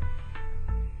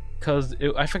 Cause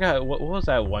I forgot what was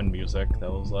that one music that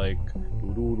was like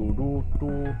doo doo doo doo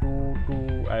doo doo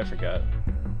doo. I forget.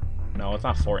 No, it's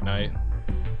not Fortnite.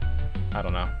 I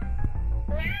don't know.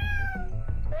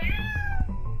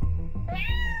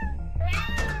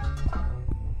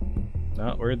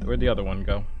 No, where'd the other one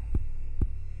go?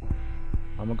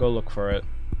 I'm gonna go look for it.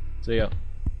 See ya.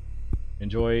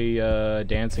 Enjoy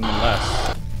dancing in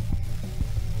less.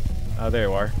 Oh, there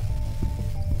you are.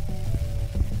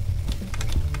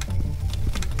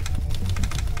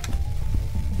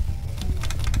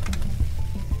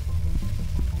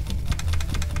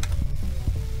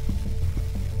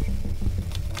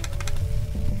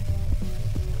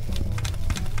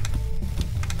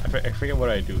 I forget what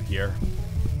I do here.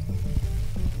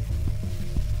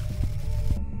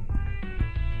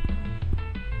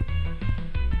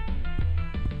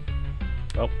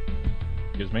 Oh,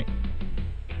 excuse me.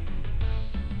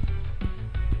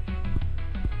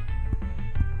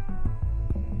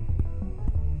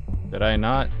 Did I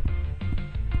not?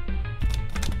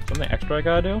 Something extra I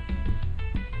gotta do?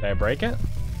 Did I break it?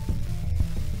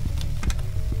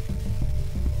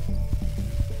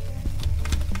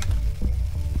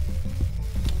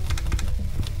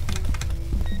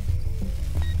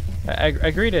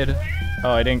 I greeted.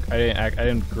 Oh, I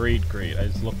didn't greet. I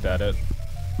just looked at it.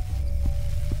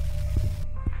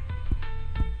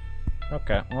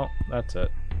 Okay, well, that's it.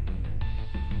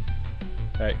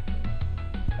 Hey.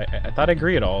 I thought I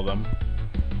greeted all of them.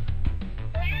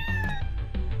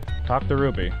 Talk to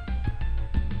Ruby.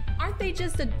 Aren't they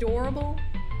just adorable?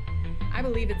 I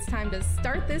believe it's time to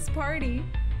start this party.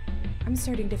 I'm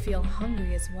starting to feel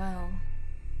hungry as well.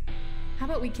 How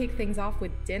about we kick things off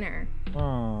with dinner?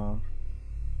 Aww.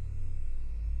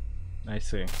 I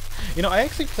see. You know, I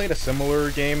actually played a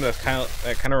similar game that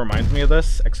kind of reminds me of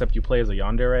this, except you play as a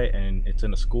yandere and it's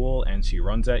in a school and she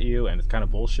runs at you and it's kind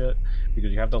of bullshit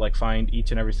because you have to like find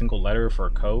each and every single letter for a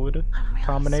code Really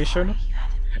combination,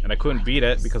 and I couldn't beat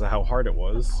it because of how hard it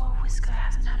was. Poor Whisker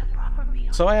hasn't had a proper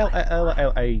meal. So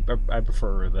I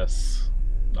prefer this,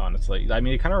 honestly. I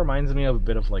mean, it kind of reminds me of a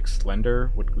bit of like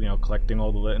Slender with, you know, collecting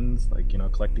all the Littens, like, you know,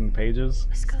 collecting the pages.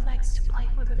 Whisker likes to play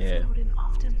with her food and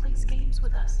often plays games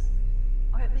with us.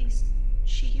 Or at least,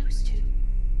 she used to.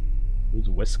 Who's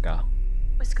Whisker?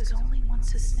 Whisker's only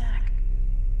wants a snack.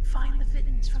 Find the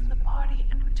Vittens from the party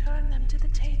and return them to the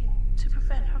table to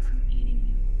prevent her from eating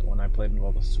you. The one I played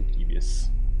involved the Sukibis.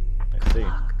 I Good see.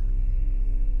 luck.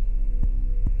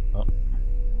 Oh.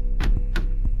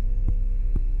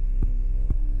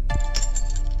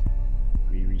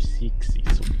 Very sexy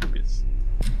Sukibis.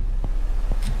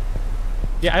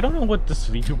 Yeah, I don't know what this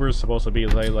VTuber is supposed to be,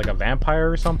 like a vampire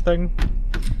or something.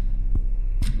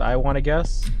 I want to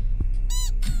guess.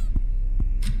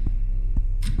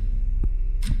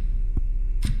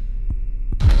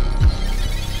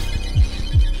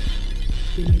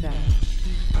 Give me that.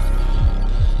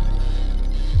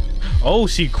 Oh,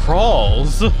 she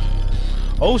crawls!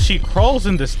 Oh, she crawls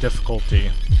in this difficulty.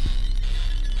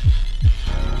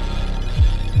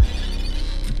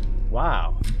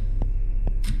 Wow.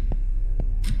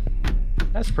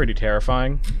 That's pretty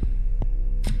terrifying.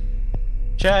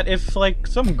 Chat, if like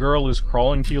some girl is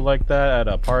crawling to you like that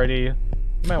at a party,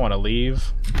 you might want to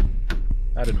leave.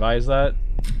 I'd advise that.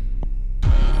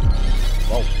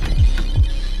 Whoa.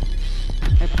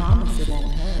 I promise it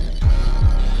won't hurt.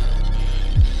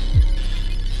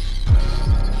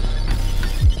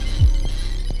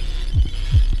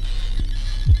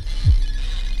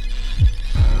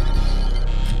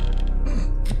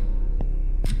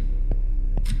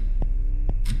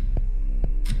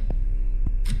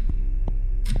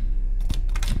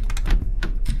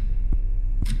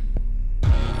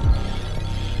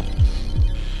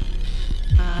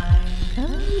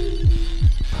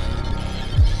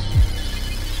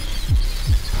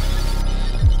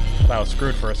 I was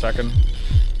screwed for a second.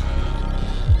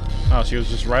 Oh, she was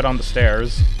just right on the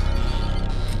stairs.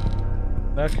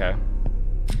 Okay.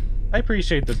 I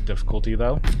appreciate this difficulty,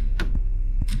 though.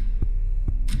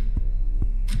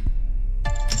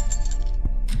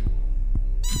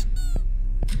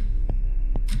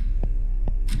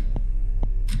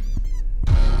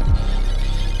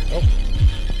 Oh.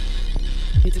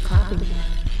 It's a clapping time.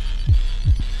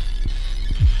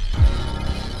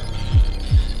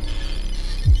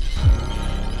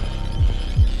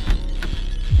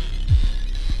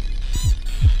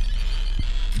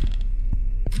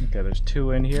 Okay, there's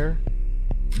 2 in here.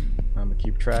 I'm gonna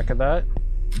keep track of that.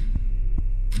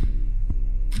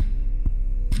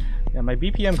 Yeah, my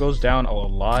BPM goes down a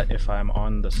lot if I'm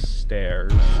on the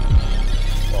stairs.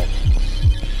 Whoa.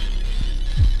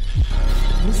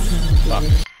 Fuck.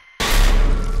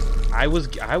 I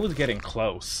was getting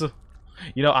close.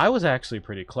 You know, I was actually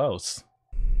pretty close.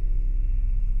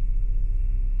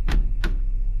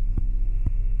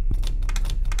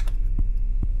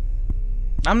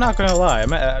 I'm not gonna lie.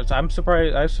 I'm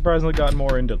surprised. I've surprisingly gotten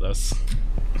more into this.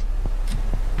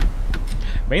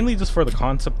 Mainly just for the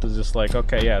concept of just like,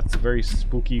 okay, yeah, it's a very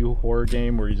spooky horror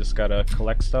game where you just gotta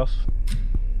collect stuff.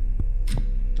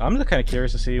 I'm just kind of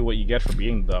curious to see what you get for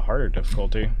being the harder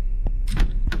difficulty.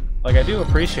 Like, I do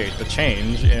appreciate the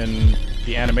change in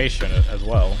the animation as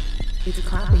well. It's a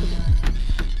clapping time.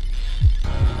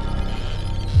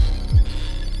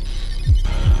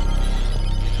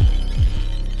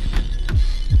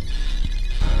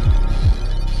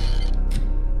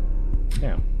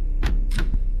 Yeah.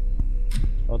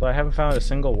 Although I haven't found a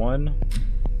single one.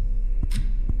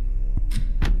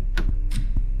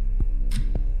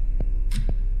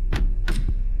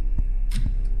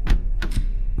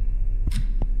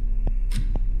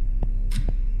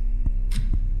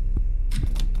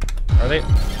 they?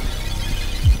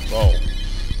 Whoa.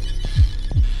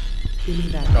 Give me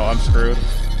that. No, I'm screwed.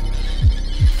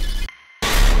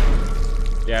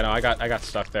 Yeah, no, I got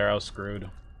stuck there. I was screwed.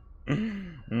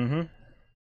 Mm-hmm.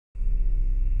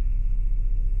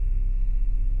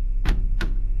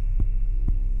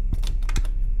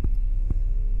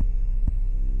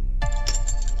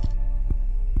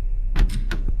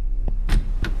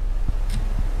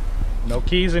 No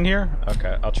keys in here?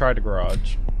 Okay, I'll try the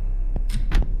garage.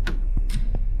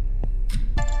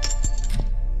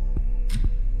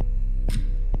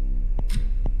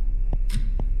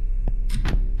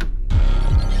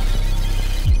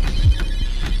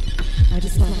 I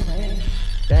just want to play.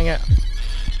 Dang it.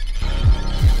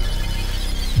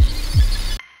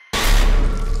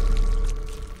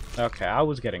 Okay, I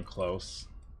was getting close.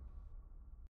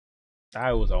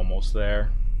 I was almost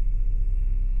there.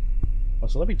 Oh,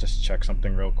 so let me just check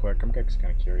something real quick. I'm just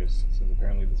kind of curious, since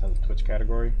apparently this has a Twitch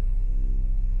category.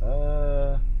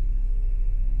 Okay,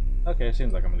 it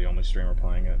seems like I'm the only streamer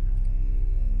playing it.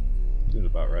 Seems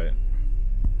about right.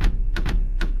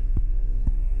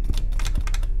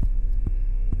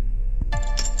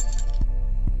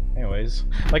 Anyways,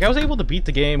 like I was able to beat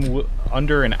the game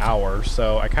under an hour,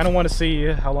 so I kind of want to see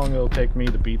how long it'll take me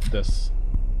to beat this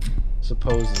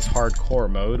supposed hardcore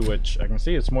mode, which I can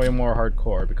see it's more and more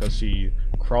hardcore because she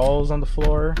crawls on the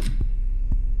floor.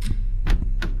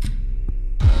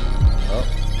 Oh.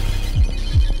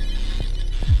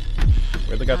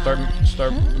 Really gotta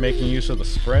start making use of the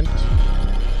sprint.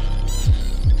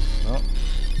 Oh.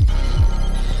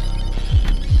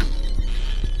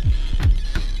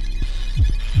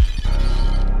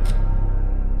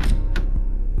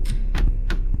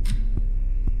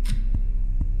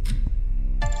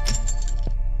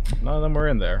 None of them were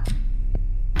in there.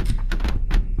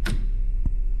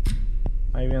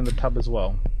 Maybe in the tub as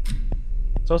well.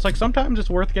 So it's like sometimes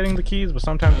it's worth getting the keys, but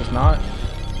sometimes it's not.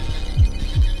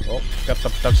 Oh, got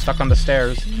stuck on the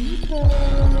stairs. Do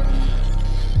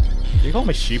you call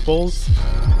me sheeples?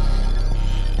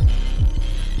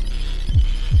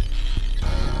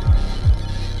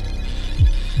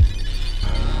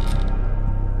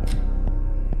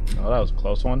 Oh, that was a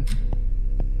close one.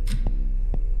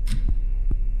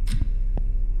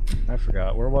 I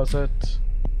forgot. Where was it?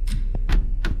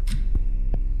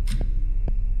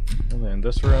 Was it in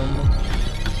this room?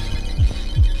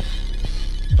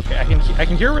 Okay, I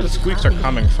can hear where the squeaks are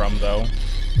coming from, though.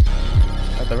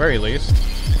 At the very least.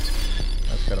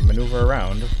 I just gotta maneuver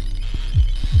around.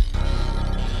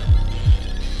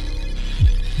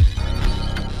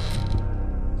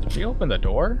 Did she open the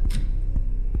door?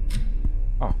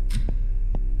 Oh.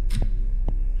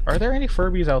 Are there any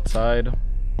Furbies outside?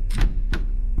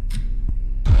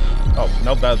 Oh,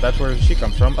 nope, that's where she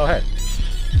comes from. Oh, hey.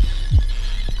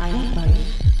 I invite.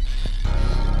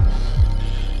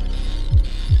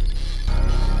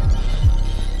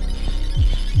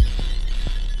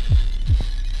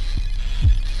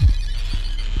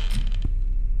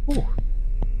 Ooh.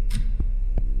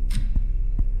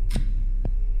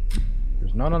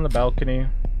 There's none on the balcony.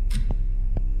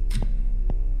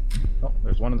 Oh,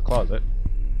 there's one in the closet.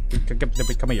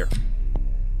 Come here.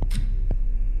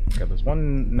 Okay, there's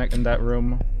one in that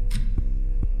room.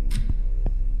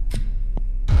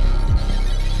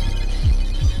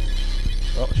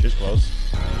 Oh, she's close.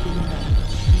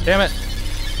 Damn it!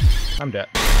 I'm dead.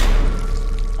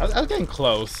 I was getting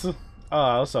close. Oh,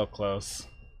 I was so close.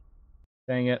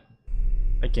 Dang it.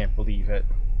 I can't believe it.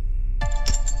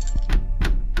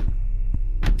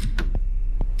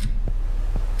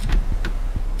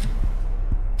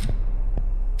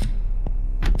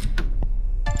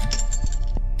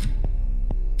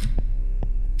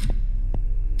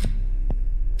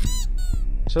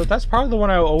 So that's probably the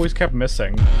one I always kept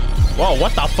missing. Whoa,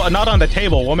 what the fuck? Not on the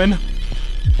table, woman!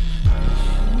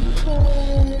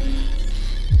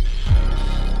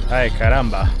 Hey,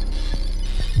 caramba.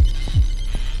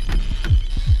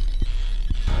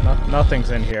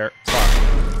 Nothing's in here. Fuck.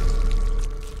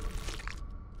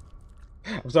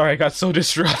 I'm sorry, I got so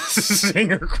distressed seeing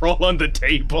her crawl on the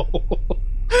table.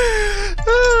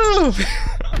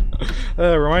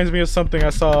 Reminds me of something I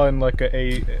saw in like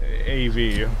a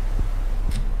AV.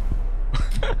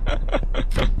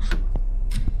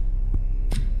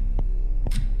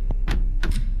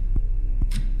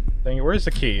 Dang it, where's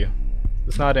the key?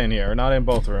 It's not in here, not in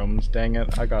both rooms. Dang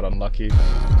it, I got unlucky.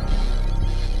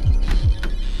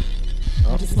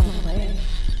 I just want to play.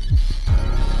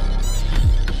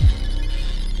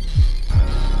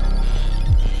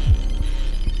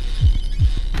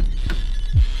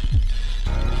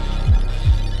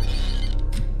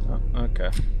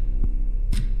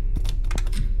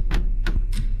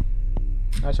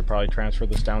 probably transfer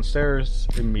this downstairs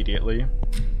immediately.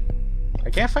 I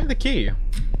can't find the key.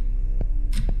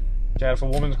 Chad, if a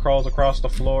woman crawls across the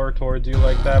floor towards you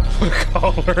like that, put a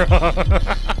collar on.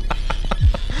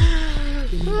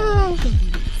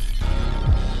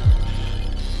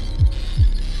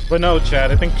 But no,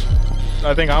 Chad, I think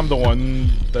I'm the one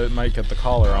that might get the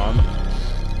collar on.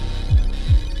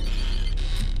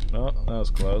 No, that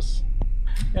was close.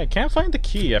 Yeah, I can't find the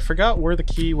key. I forgot where the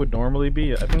key would normally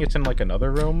be. I think it's in like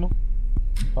another room,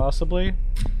 possibly.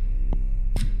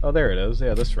 Oh, there it is.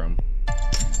 Yeah, this room.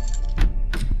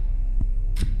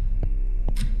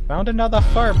 Found another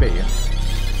Furby.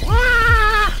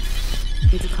 Ah!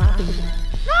 It's clapping.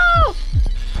 No!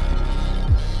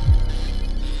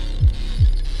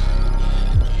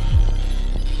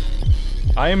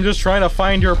 I am just trying to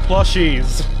find your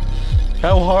plushies.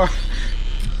 How hard?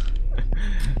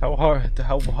 How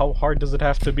hard does it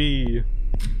have to be?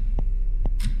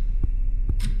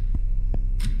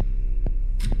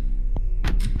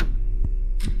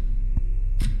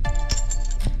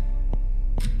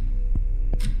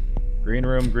 Green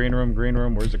room, green room, green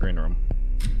room. Where's the green room?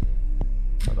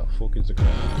 Where the fuck is the green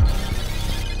room?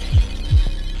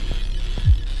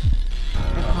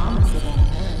 I promise it won't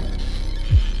hurt.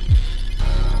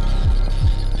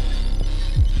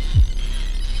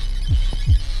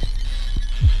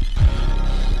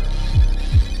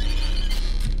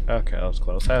 Okay, that was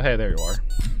close. Oh, hey, there you are.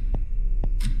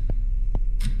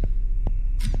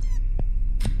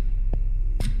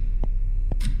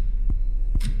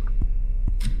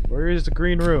 Where is the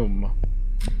green room?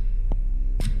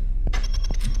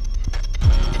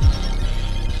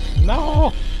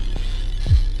 No!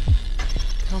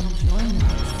 Come join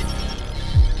us.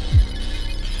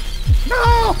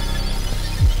 No!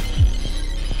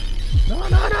 No,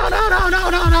 no, no, no, no, no, no,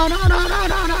 no, no, no, no,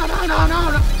 no, no, no,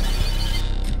 no, no.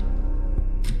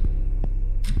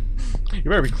 You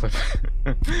better be clipping.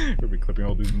 You better be clipping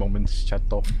all these moments,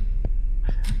 chato.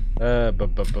 There's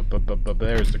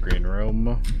the green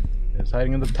room. It was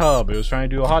hiding in the tub. It was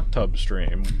trying to do a hot tub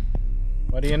stream.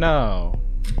 What do you know?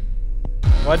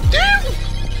 What do?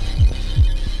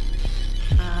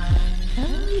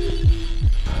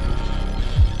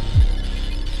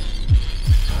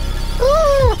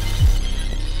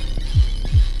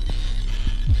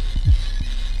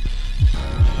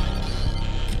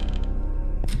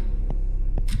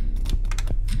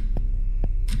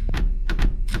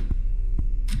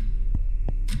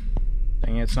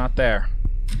 Dang it, it's not there.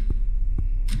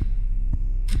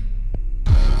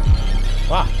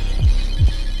 Wow.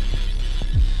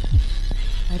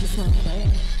 I just want to play.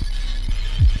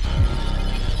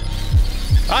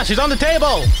 Ah, she's on the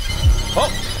table! Oh,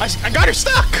 I got her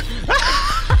stuck!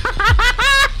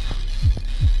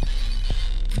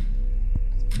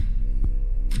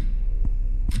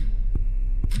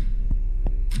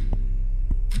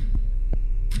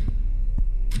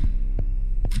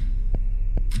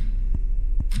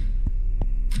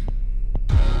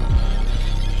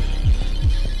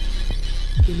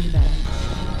 Give me that.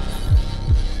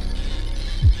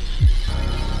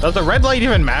 Does the red light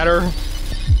even matter?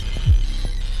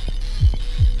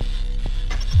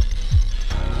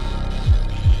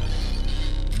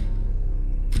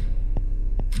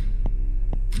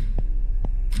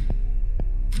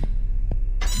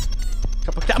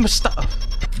 I'm stuck.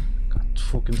 Got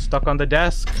fucking stuck on the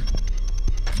desk.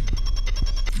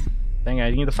 Dang it, I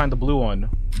need to find the blue one.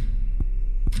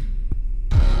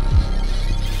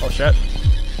 Oh shit.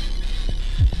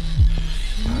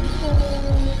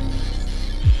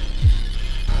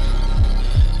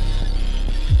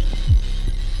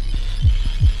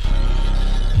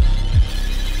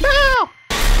 No!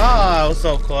 Oh, I was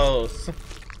so close.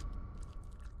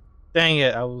 Dang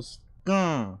it, I was...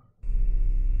 No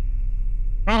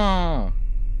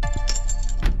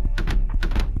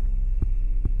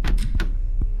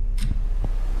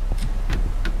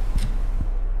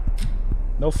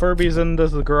Furbies in the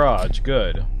garage.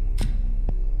 Good.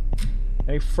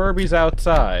 Any Furbies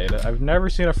outside? I've never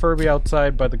seen a Furby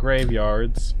outside by the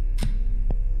graveyards.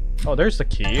 Oh, there's the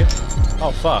key.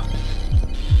 Oh, fuck.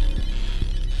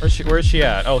 Where's she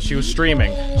at? Oh, she was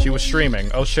streaming. She was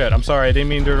streaming. Oh, shit. I'm sorry. I didn't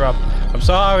mean to interrupt. I'm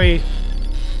sorry.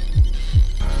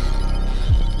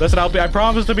 Listen, I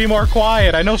promise to be more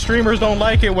quiet. I know streamers don't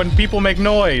like it when people make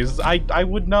noise. I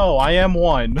would know. I am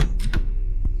one.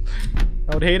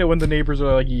 I would hate it when the neighbors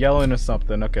are like yelling or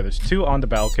something. Okay, there's 2 on the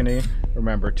balcony.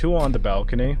 Remember, 2 on the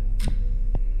balcony.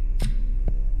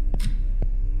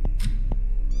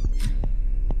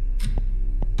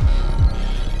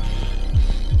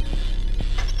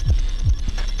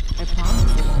 I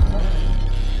promise it won't hurt.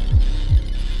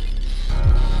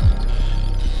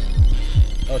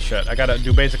 Oh shit. I gotta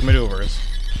do basic maneuvers.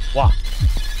 Wah.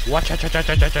 Watch.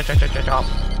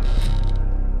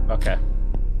 Okay.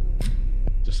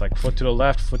 Just like foot to the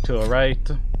left, foot to the right.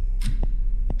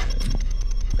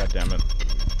 God damn it.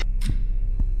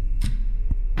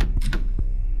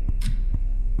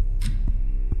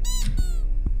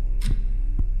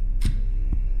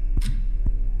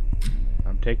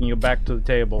 I'm taking you back to the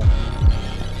table.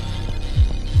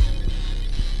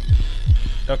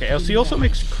 Okay, he also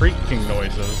makes creaking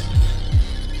noises.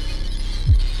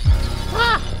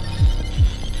 Ah!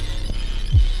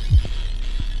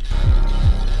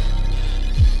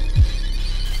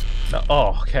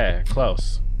 Oh, okay,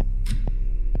 close.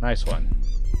 Nice one.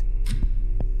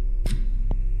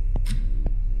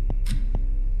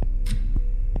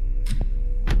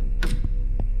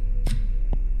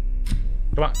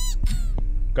 Come on.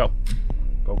 Go.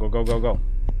 Go.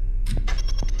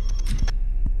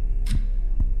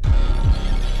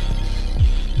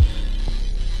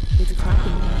 It's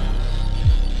cracking.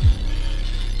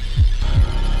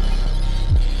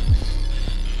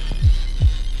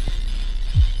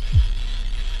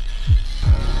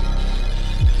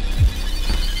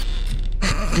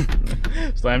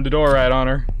 Slam the door right on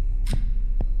her.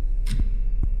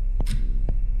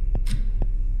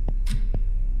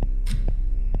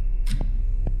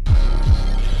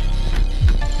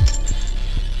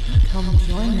 Come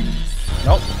join us.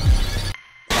 Nope.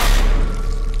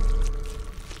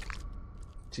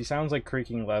 She sounds like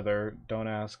creaking leather. Don't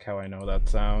ask how I know that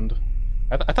sound.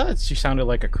 I thought that she sounded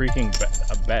like a creaking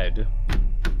a bed.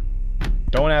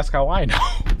 Don't ask how I know.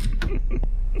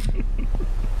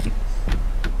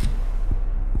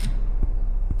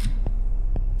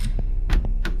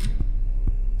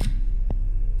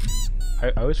 I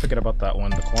always forget about that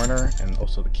one, the corner, and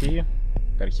also the key.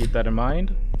 Gotta keep that in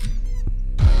mind.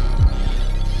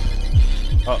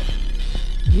 Oh.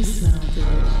 You smell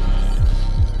delicious.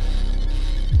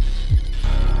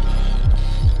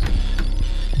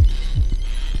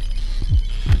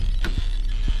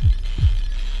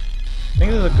 I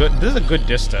think this is a good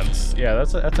distance. Yeah,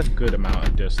 that's a good amount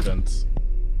of distance.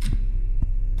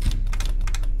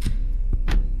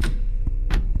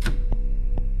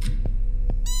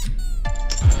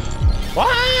 Wah!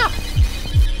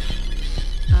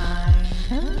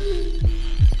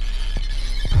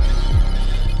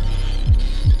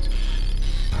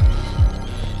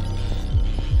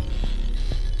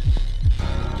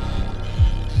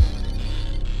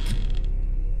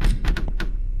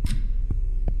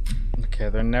 Okay,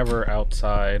 they're never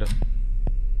outside.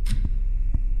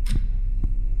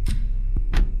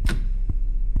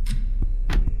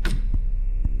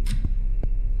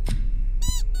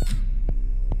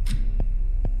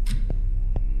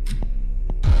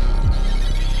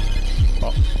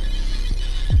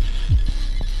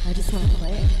 I just want to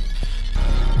play.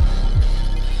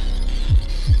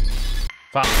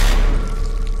 Fuck.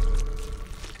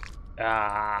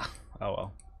 Ah. Oh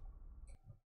well.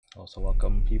 Also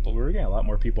welcome people. We're getting a lot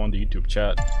more people on the YouTube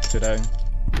chat today.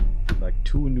 Like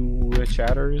 2 new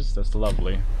chatters. That's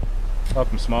lovely.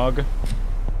 Welcome, Smog.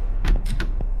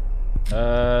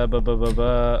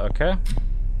 Okay.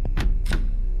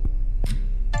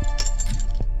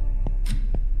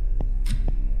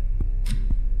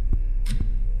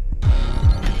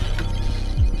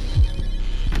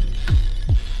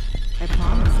 I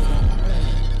promise it won't hurt.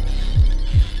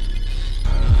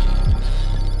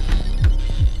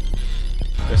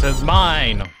 This is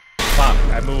mine! Fuck,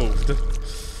 I moved.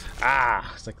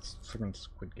 Ah, it's like freaking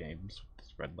Squid Games with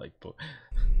this red light. But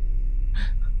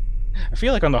I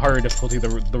feel like on the harder difficulty,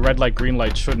 the red light, green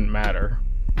light shouldn't matter.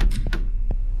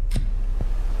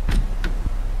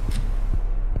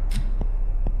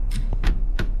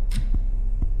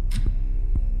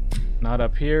 Not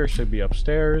up here, should be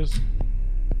upstairs.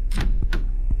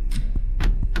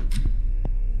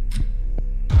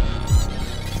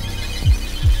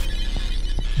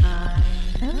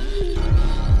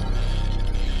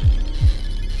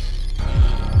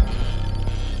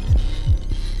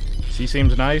 She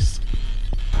seems nice.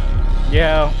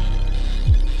 Yeah.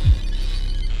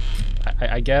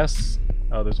 I guess.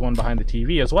 Oh, there's one behind the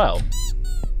TV as well.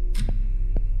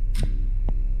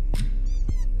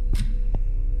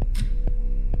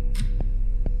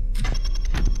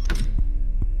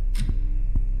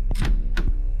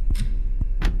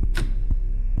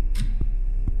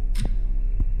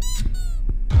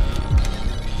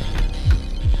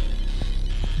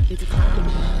 It's cracking.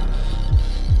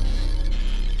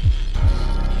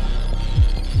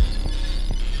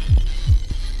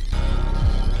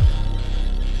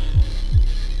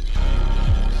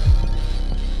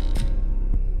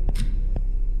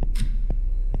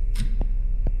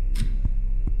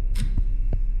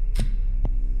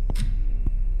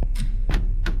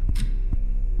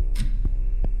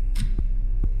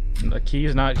 The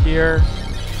key's not here.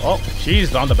 Oh,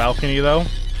 she's on the balcony though.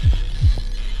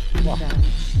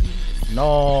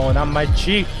 No, not my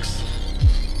cheeks.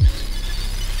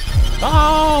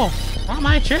 No, not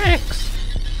my cheeks.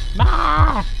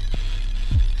 No.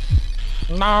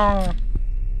 No.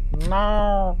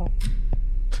 No.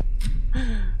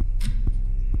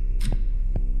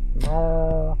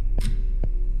 No.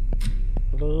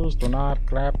 Please do not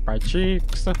clap my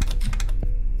cheeks.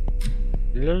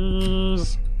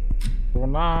 Please do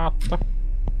not.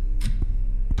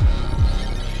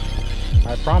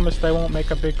 I promise they won't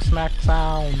make a big smack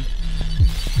sound.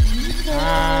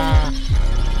 Ah.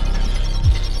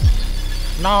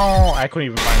 No, I couldn't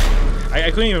even find.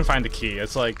 I couldn't even find the key.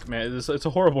 It's like, man, it's a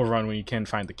horrible run when you can't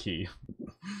find the key.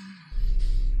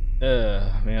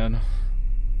 Man.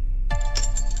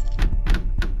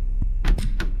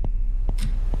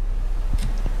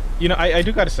 You know, I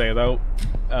do gotta say though,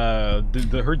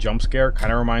 her jump scare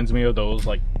kind of reminds me of those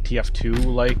like TF2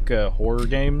 like horror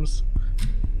games.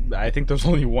 I think there's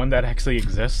only one that actually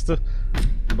exists,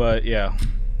 but yeah.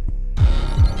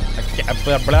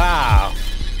 Blah blah.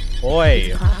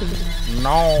 Oi.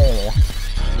 No.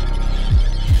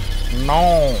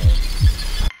 No.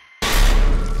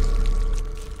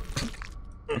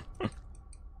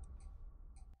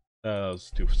 That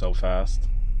was so fast.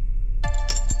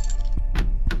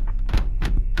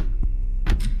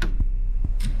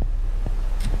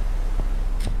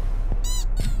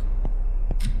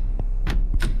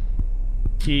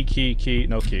 Key,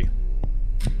 no key.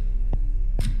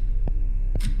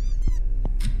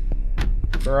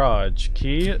 Garage,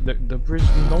 key, the bridge,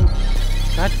 no,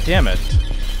 god damn it.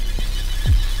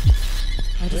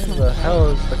 Where the hell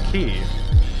is the key?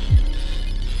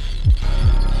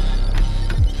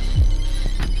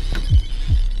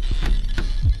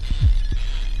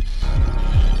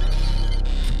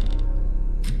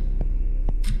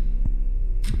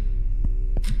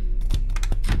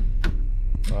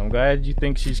 Well, I'm glad you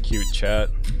think she's cute, chat.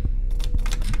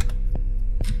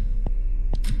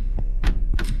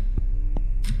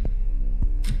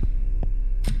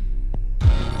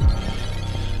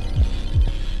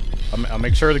 I'll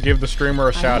make sure to give the streamer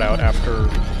a shout out after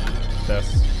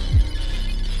this.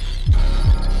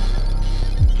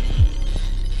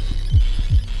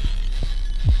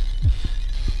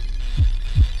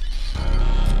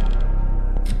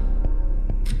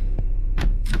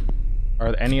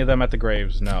 Are any of them at the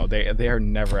graves? No, they are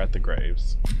never at the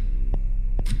graves.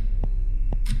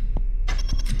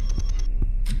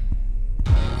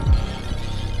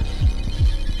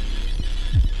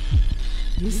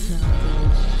 You smell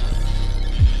delicious.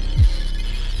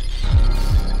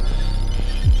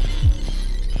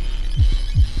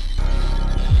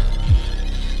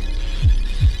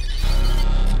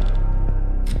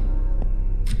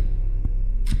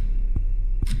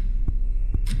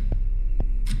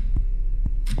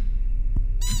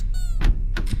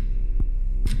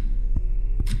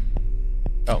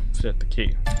 Oh, shit, the key.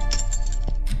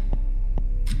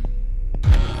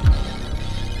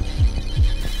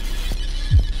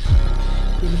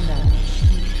 Give me that.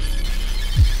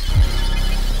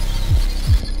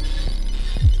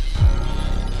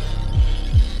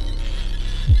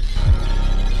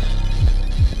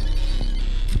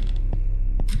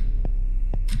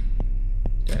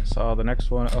 Okay, saw the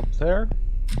next one up there.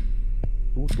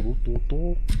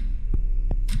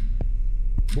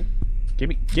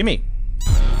 Gimme!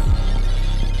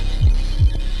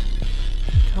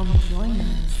 Come join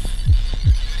us.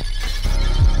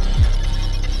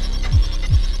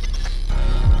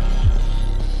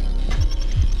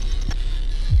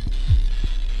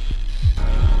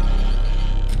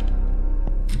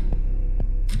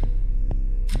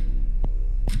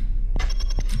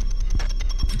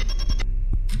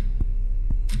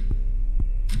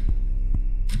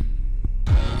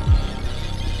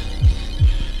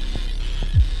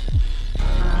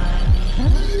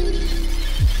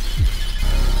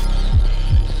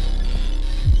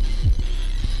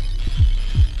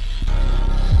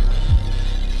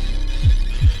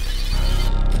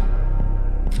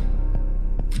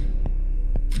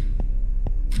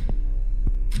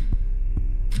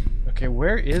 Okay,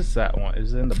 where is that one?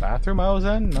 Is it in the bathroom I was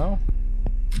in? No?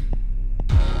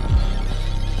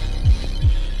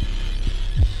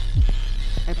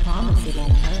 I promise it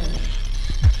won't hurt.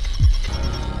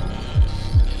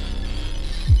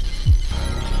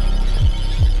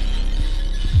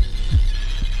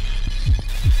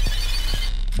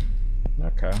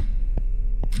 Okay.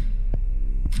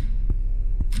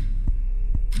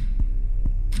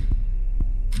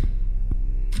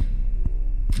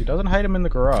 He doesn't hide him in the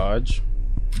garage.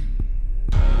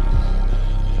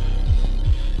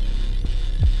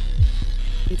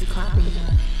 It's clapping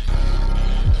time.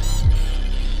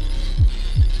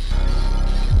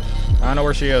 I don't know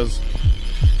where she is.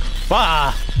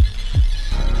 Bah!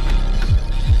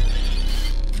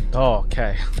 Oh,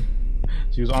 okay.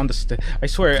 She was on the stairs. I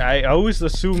swear, I always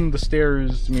assume the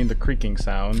stairs mean the creaking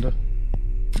sound.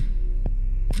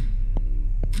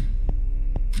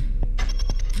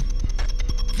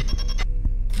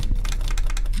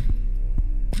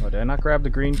 Oh, did I not grab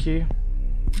the green key?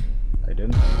 I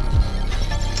didn't.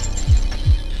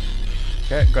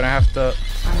 Okay, gonna have to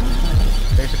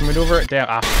basic maneuver. Damn,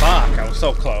 ah, fuck, I was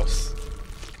so close.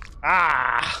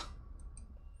 Ah!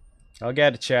 I'll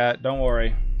get it, chat, don't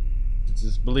worry.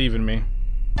 Just believe in me.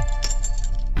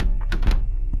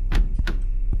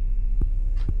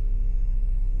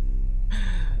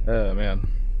 Oh, man.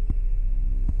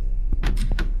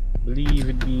 Believe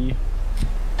in me.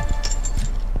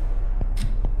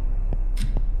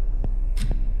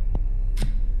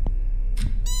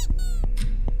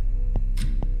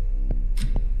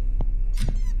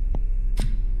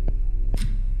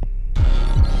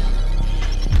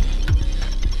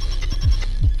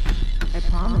 I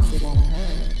promise it won't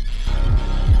hurt.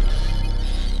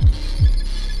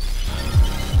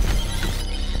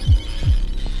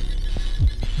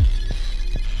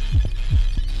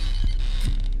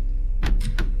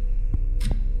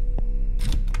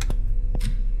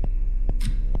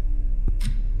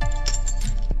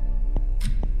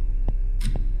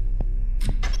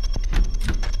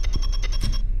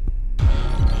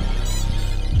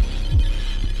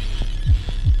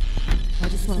 I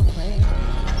just want to play.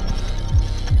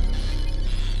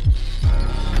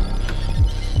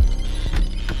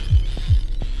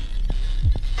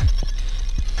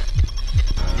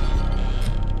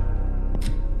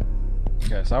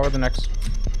 Okay, I saw where the next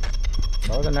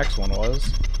one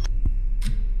was.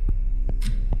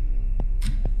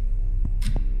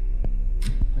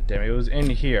 Damn, it was in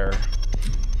here.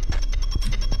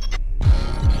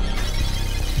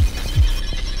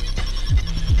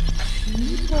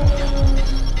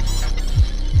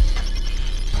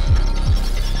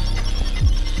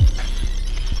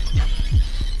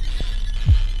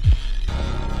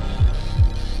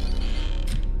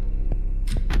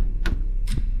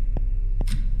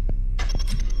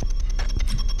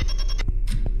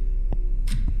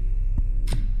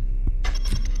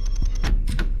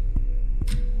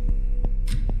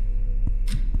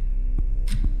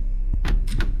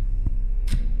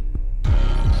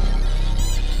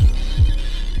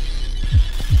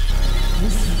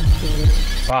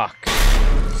 Fuck.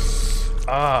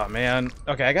 Ah, man.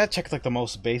 Okay, I gotta check like the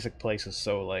most basic places.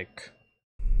 So like,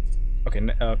 okay,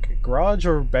 okay, garage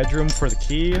or bedroom for the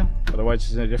key. Otherwise,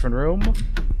 it's in a different room.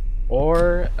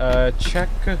 Or check.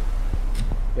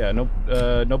 Yeah, no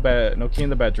key in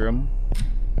the bedroom.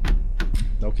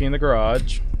 No key in the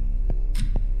garage.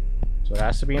 So it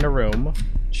has to be in a room.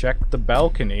 Check the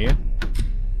balcony.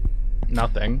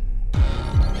 Nothing.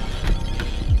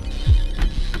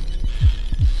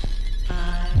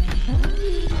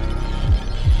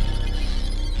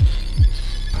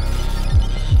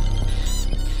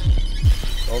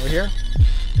 Over here.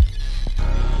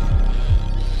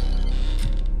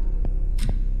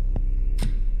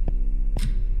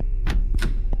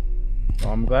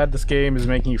 Well, I'm glad this game is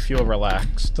making you feel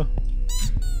relaxed.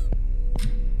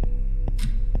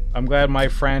 I'm glad my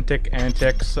frantic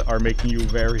antics are making you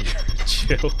very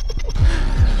chill.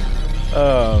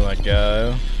 Oh my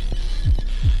god.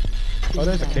 Oh,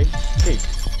 there's a cake. Cake.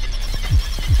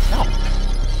 No.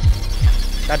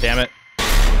 God damn it.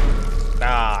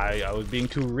 Ah, I was being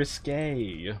too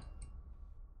risque.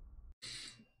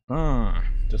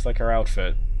 Just like her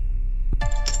outfit.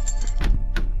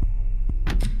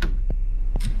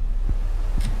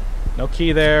 No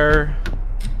key there.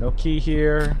 No key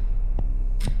here.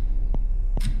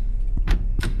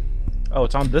 Oh,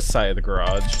 it's on this side of the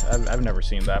garage. I've never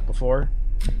seen that before.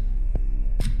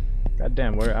 God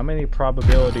damn, how many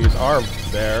probabilities are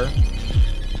there?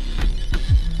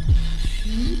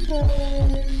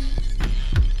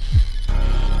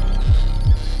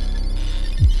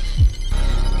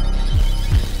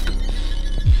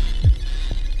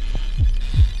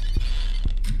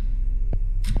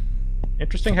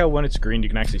 Interesting how when it's green you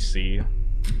can actually see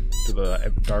to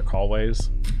the dark hallways.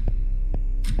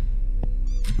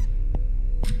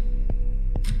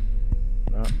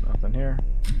 No, nothing here.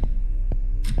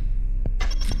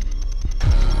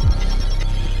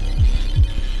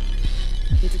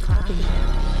 It's clapping.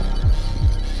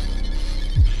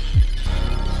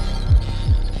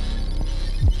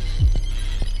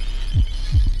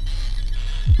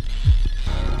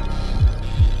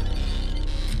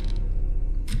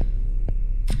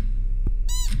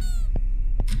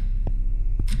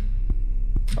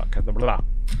 Blah.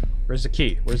 Where's the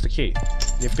key? Where's the key?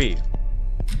 Yippee.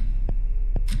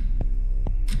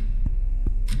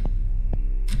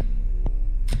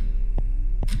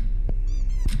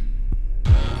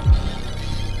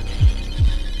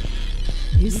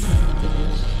 You sound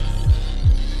delicious.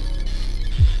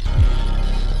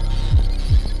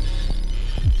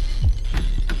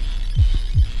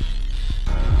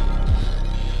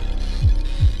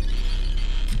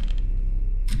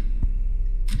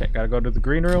 Okay, gotta go to the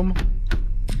green room.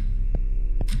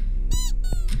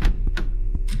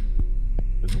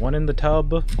 There's one in the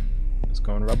tub. It's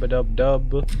going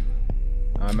rub-a-dub-dub.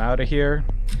 I'm out of here.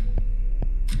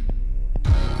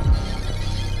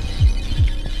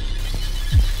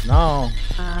 No.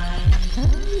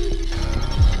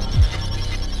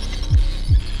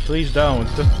 Please don't.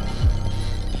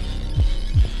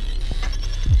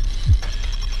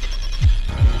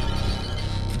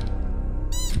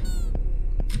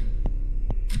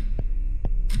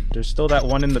 There's still that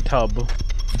one in the tub.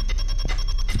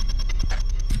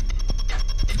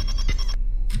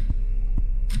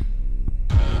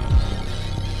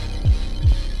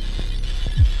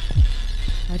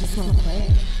 I just want to play.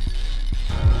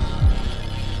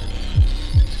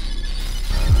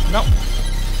 No.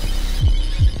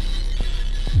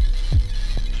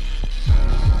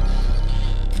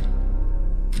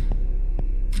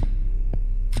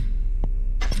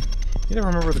 You never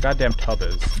remember where the goddamn tub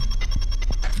is.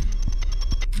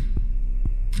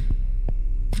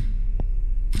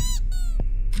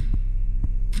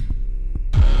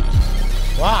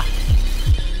 Wah!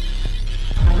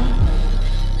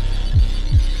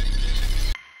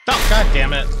 Oh, god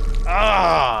damn it!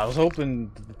 Ah, I was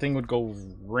hoping the thing would go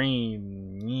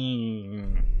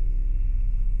green.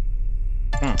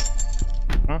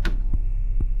 Huh?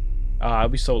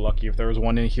 I'd be so lucky if there was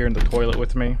one in here in the toilet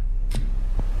with me.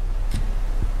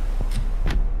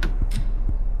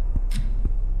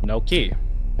 No key.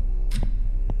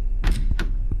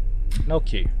 No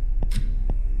key.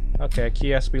 Okay, a key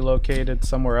has to be located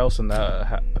somewhere else in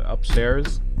the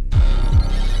upstairs.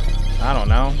 I don't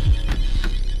know.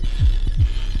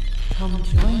 Come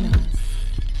join us.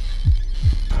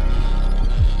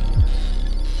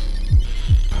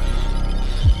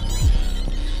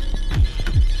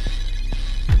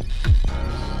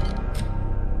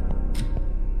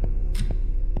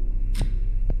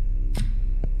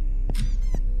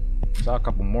 Saw a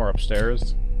couple more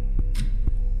upstairs.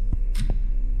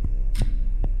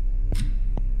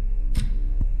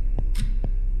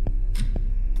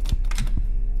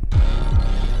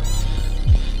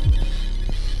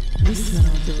 You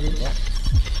smell delicious.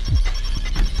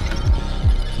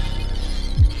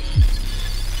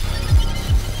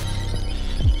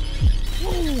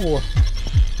 Ooh.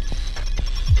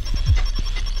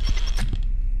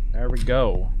 There we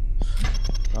go.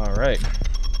 All right.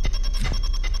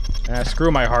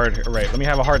 Screw my heart. Right, let me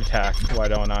have a heart attack. Why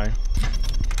don't I?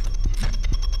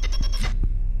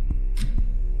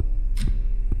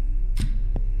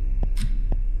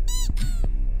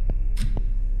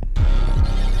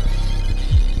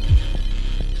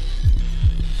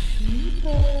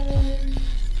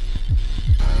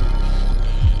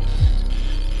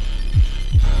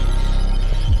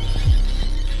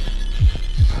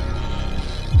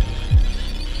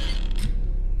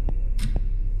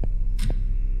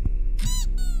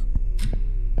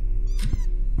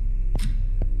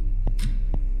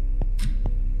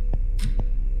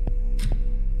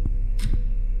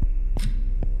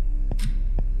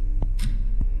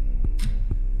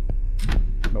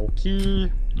 No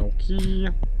key. No key.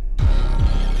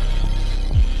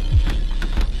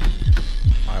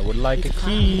 I would like a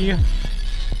key.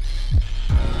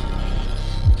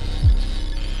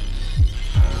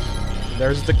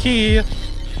 There's the key.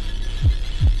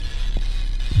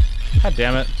 God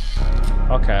damn it.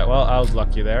 Okay, well, I was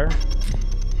lucky there.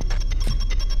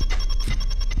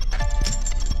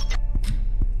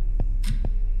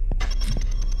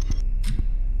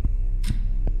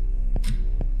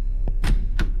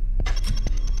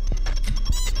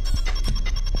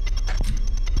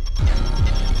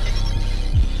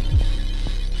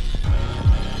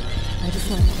 I just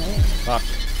want to play. Fuck.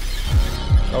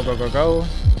 Go, go, go, go.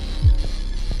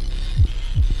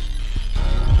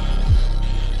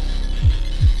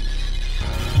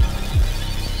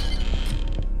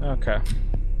 Okay.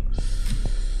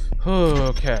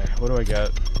 Okay, what do I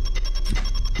get?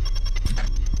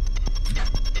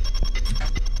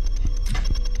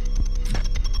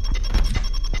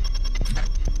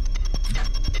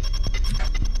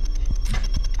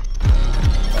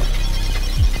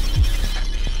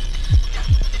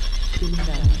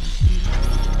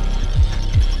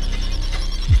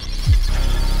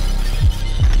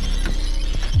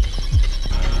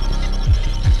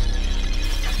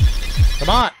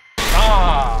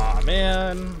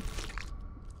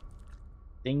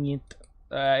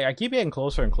 I keep getting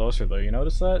closer and closer though, you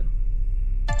notice that?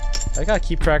 I gotta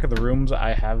keep track of the rooms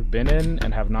I have been in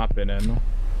and have not been in.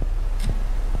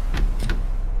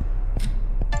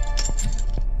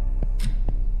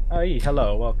 Hey,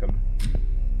 hello, welcome.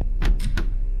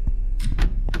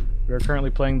 We are currently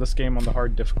playing this game on the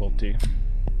hard difficulty.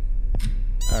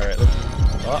 Alright, let's...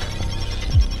 Oh.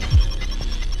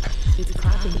 It's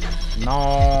clapping.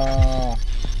 No.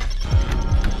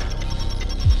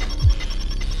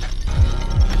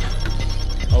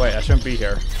 Oh wait, I shouldn't be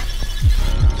here.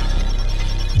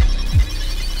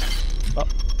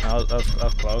 Oh, that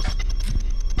was close.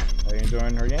 Are you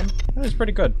enjoying her game? That was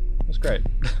pretty good. It was great.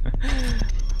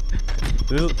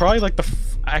 This is probably like the...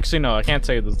 Actually, no, I can't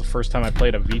say this is the first time I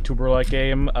played a VTuber-like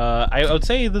game. I would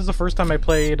say this is the first time I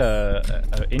played a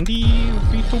indie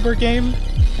VTuber game.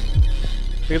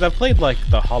 Because I've played like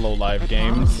the HoloLive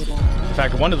games. In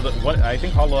fact, I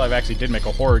think HoloLive actually did make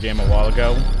a horror game a while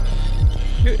ago.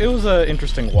 It was an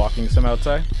interesting walking sim, I would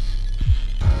say.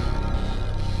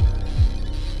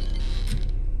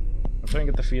 I'm starting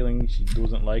to get the feeling she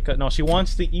doesn't like it. No, she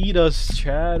wants to eat us,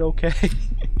 Chad. Okay.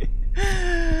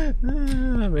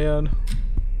 Man.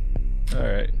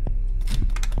 Alright.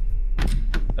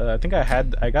 I think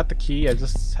I got the key, I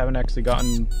just haven't actually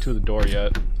gotten to the door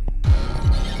yet.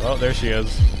 Oh, there she is.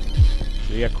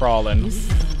 See ya crawling.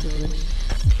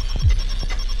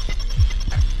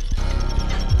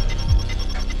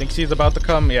 Think she's about to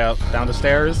come? Yeah, down the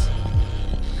stairs.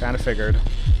 Kinda figured.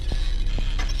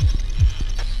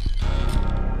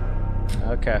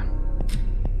 Okay.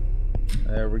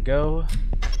 There we go.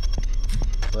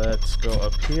 Let's go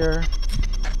up here.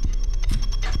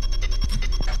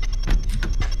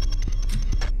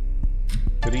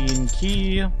 Green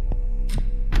key.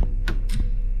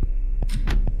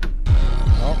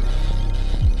 Oh.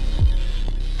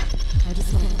 I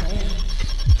just want to play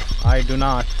it. I do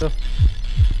not.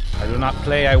 I do not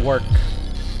play, I work.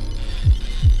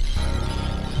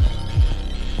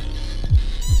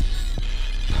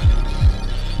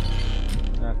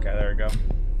 Okay, there we go.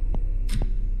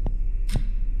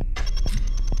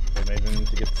 Maybe we need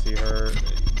to get to see her.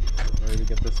 Really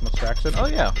get this much traction. Oh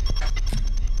yeah.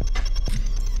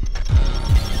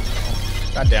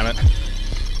 God damn it.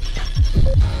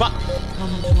 Fuck!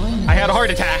 I had a heart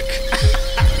attack!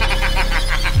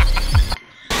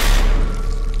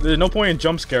 There's no point in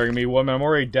jump scaring me when I'm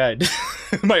already dead.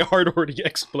 My heart already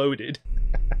exploded.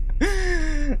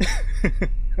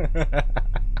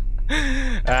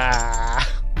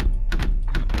 Ah.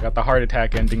 I got the heart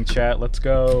attack ending, chat. Let's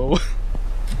go.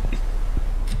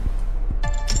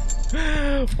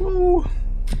 Woo.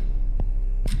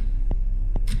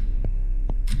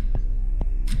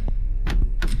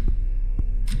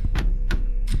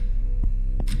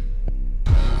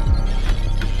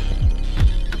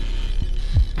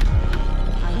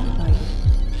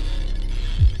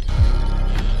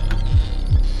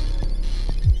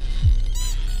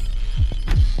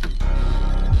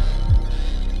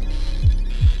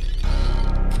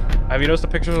 Have you noticed the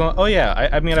pictures on? Oh yeah,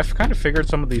 I mean I've kind of figured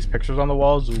some of these pictures on the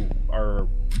walls are,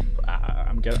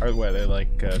 are what, they're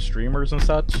like streamers and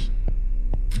such.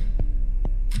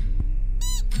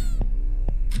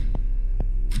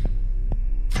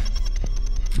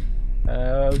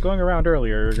 I was going around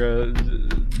earlier.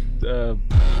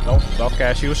 Oh,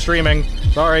 okay, she was streaming.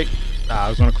 Sorry. I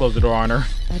was gonna close the door on her.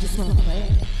 I just want to play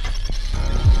it.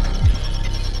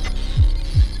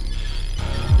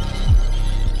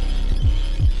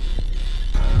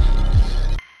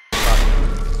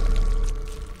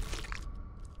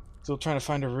 Still trying to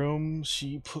find a room.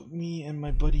 She put me and my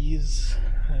buddies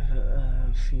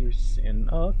fierce in.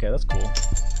 Oh, okay, that's cool.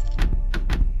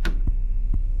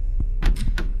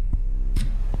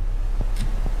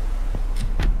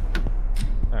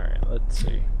 Alright, let's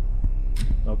see.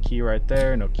 No key right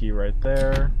there, no key right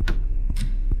there.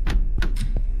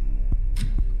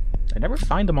 I never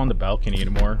find them on the balcony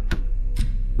anymore.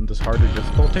 In this harder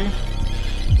difficulty.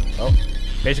 Oh,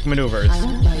 basic maneuvers.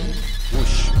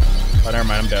 Whoosh. Oh, never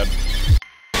mind, I'm dead.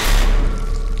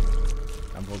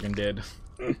 I'm fucking dead.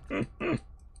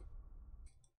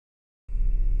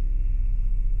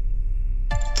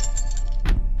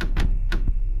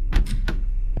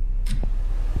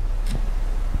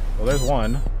 Well, there's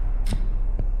one.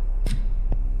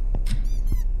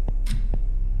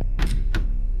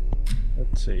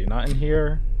 Let's see, not in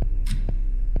here.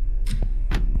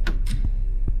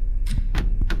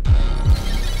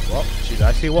 Well,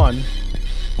 I see one.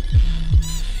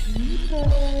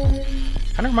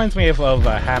 Kind of reminds me of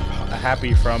a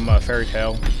Happy from Fairy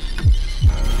Tale.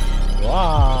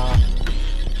 Wow.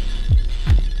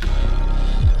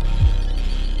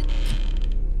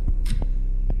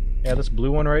 Yeah, Yeah, this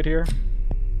blue one right here.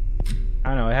 I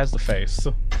don't know, it has the face.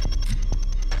 I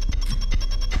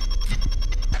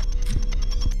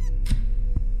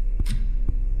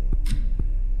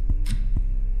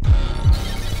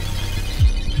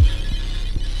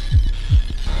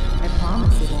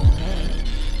promise it won't hurt.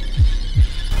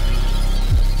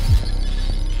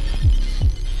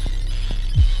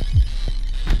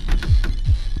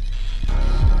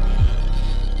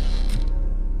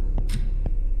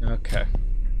 Okay.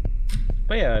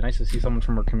 But yeah, nice to see someone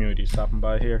from our community stopping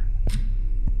by here.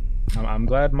 I'm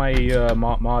glad my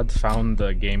mods found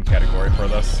the game category for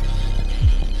this.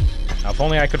 Now, if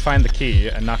only I could find the key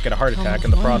and not get a heart attack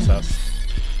in the process.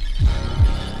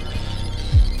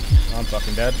 Oh, I'm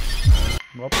fucking dead.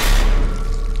 Whoop.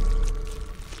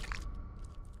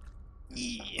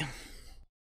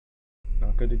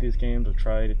 Not good at these games. I've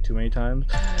tried it too many times.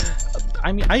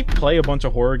 I mean, I play a bunch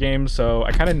of horror games, so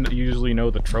I kind of usually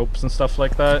know the tropes and stuff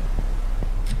like that.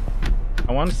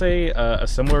 I want to say a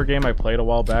similar game I played a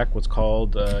while back was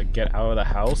called Get Out of the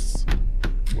House,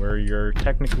 where you're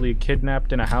technically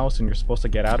kidnapped in a house and you're supposed to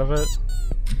get out of it.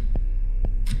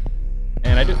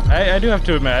 And I do have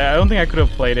to admit, I don't think I could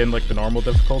have played in like the normal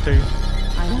difficulty.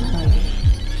 I don't like it.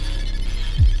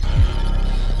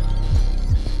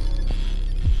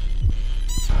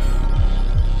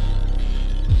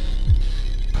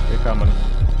 They're coming.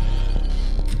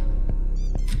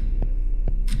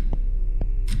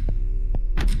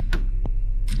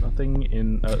 Nothing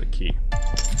in the key.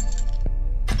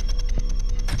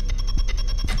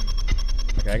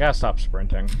 Okay, I gotta stop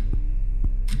sprinting.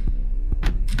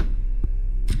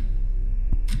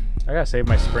 I gotta save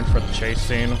my sprint for the chase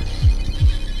scene.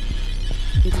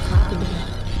 It's happening.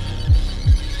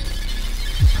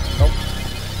 Nope.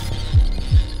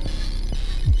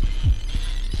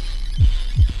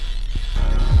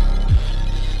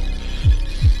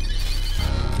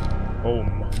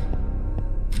 Boom.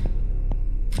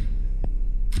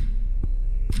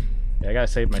 Yeah, I gotta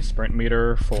save my sprint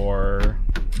meter for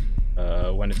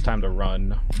when it's time to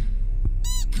run.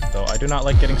 So I do not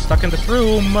like getting stuck in this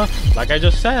room. Like I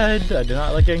just said, I do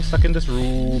not like getting stuck in this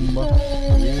room.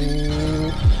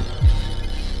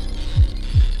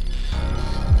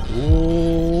 Ooh.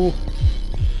 Ooh.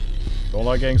 Don't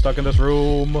like getting stuck in this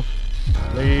room.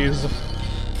 Please.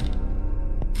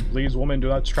 Please, woman, do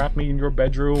not trap me in your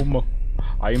bedroom.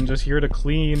 I am just here to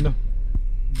clean.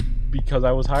 Because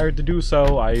I was hired to do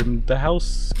so. I am the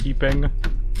housekeeping.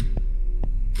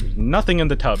 There's nothing in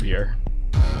the tub here.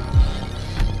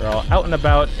 They're all out and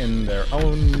about in their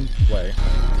own way.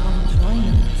 Come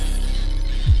join us.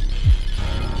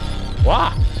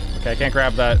 Wah! Okay, I can't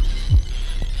grab that.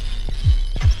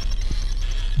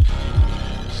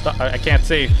 Stop. I can't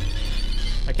see.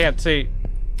 I can't see.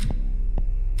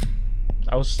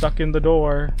 I was stuck in the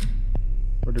door.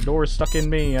 Or the door is stuck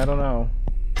in me, I don't know.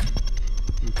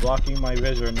 He's blocking my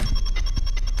vision.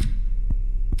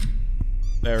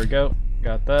 There we go.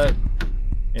 Got that.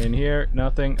 In here,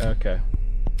 nothing. Okay.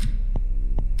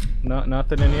 No,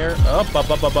 nothing in here. Up. I'm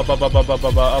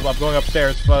going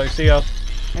upstairs. See ya.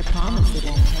 I promise it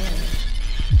won't hurt.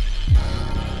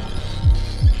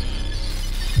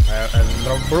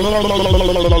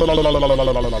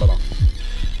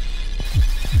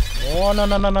 Oh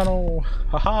no.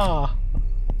 Haha.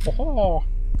 Oh.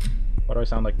 Why do I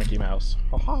sound like Mickey Mouse?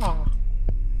 Haha.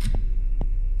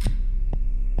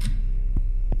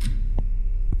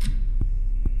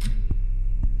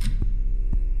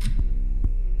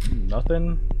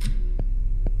 Nothing?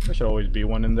 There should always be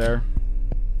one in there.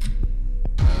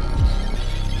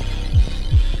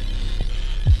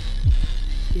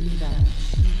 Give me that.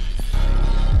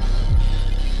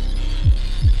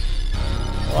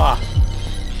 Ah.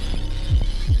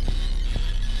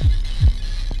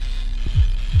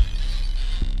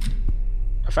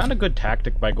 I found a good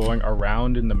tactic by going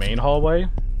around in the main hallway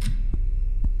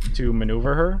to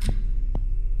maneuver her.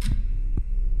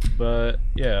 But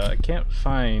yeah, I can't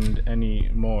find any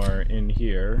more in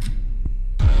here.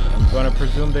 I'm gonna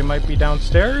presume they might be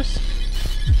downstairs.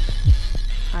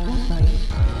 I won't fight.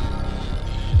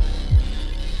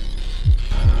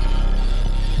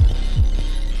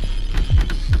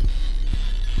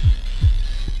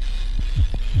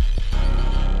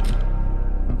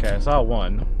 Okay, I saw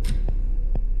one.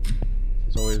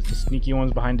 There's always the sneaky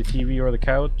ones behind the TV or the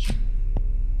couch.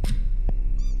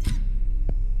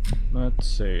 Let's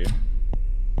see.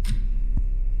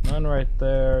 None right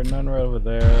there, none right over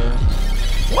there.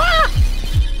 Wah!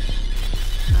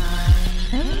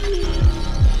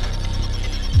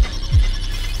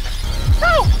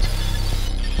 No!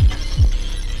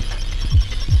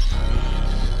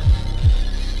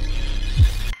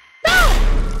 No!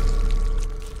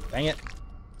 Dang it.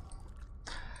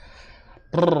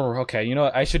 Okay, you know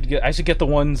what? I should get the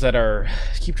ones that are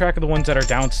keep track of the ones that are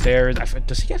downstairs.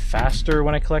 Does he get faster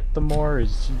when I collect them more, or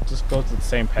is he just goes at the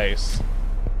same pace?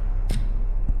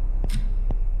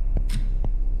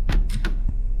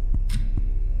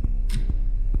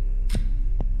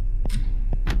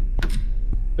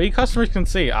 But you customers can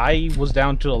see, I was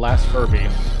down to the last Furby.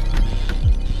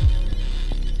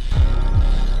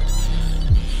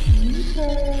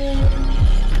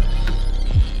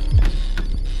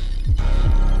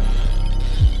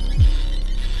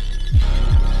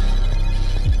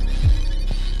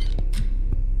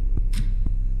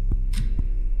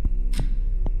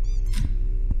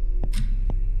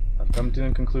 I've come to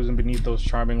the conclusion beneath those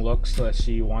charming looks that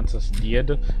she wants us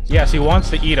dead. Yeah, she wants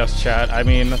to eat us, chat. I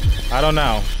mean, I don't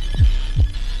know.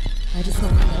 I just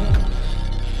want to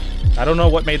play. I don't know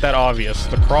what made that obvious.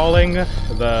 The crawling,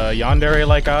 the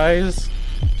yandere-like eyes.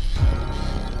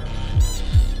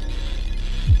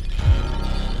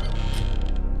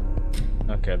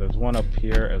 Okay, there's one up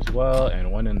here as well,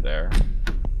 and one in there.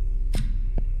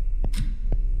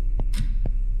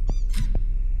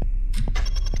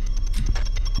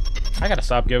 I gotta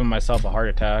stop giving myself a heart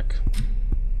attack.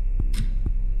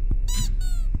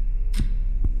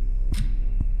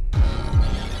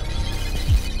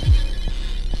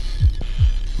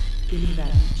 Give me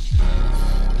that.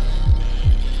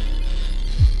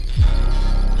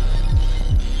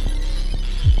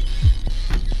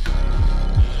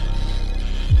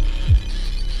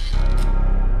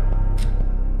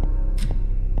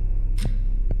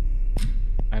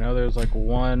 I know there's like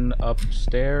one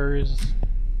upstairs,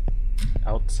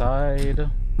 outside.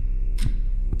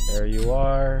 There you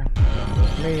are. Come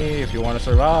with me if you want to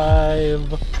survive.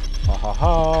 Ha ha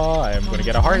ha. I am gonna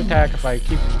get a heart attack if I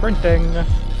keep sprinting.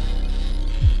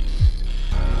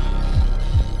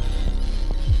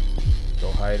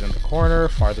 Go hide in the corner,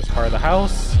 farthest part of the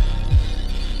house.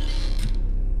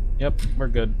 Yep, we're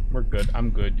good. We're good.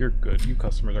 I'm good. You're good. You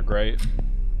customers are great.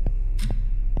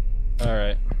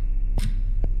 Alright.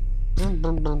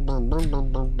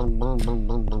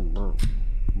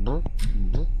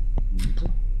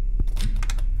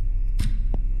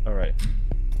 Alright.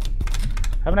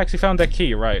 Haven't actually found that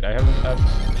key, right? I've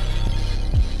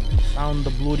found the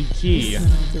bloody key.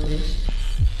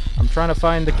 I'm trying to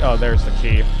find the... Oh, there's the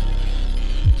key.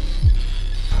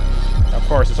 Of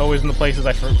course, it's always in the places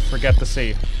I forget to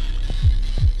see.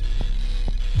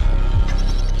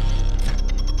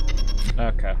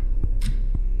 Okay.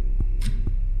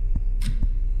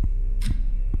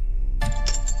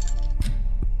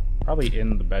 Probably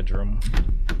in the bedroom.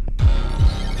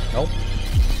 Nope.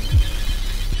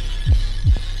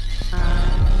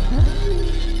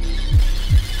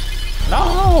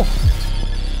 No!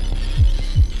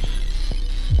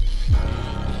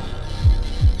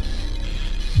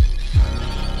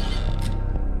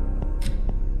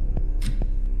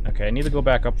 Okay, I need to go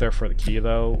back up there for the key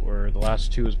though, where the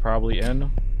last two is probably in.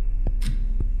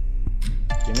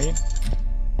 Gimme.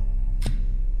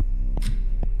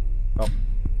 Oh.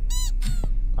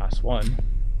 Last one.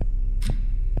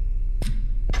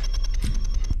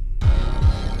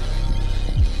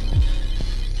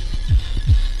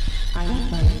 I will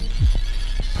fight.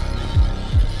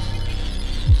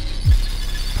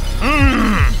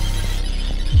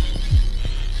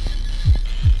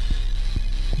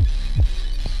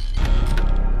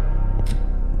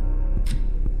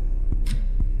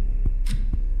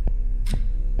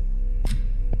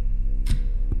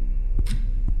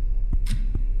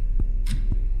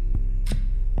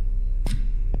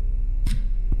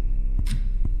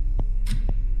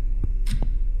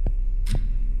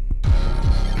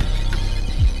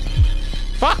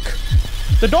 Fuck!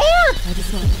 The door! I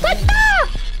just want to play.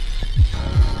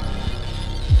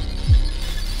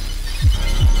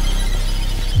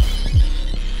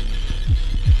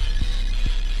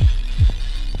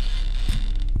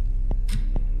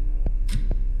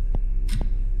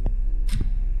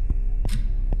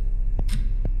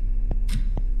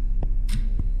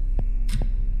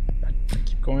 I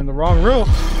keep going the wrong route.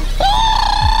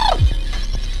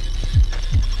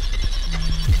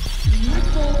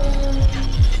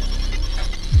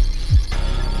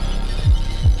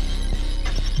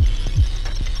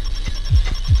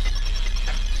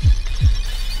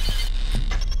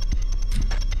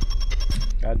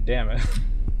 God damn it.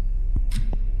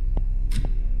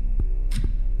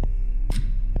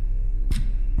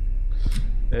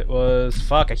 It was...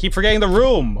 Fuck, I keep forgetting the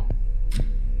room!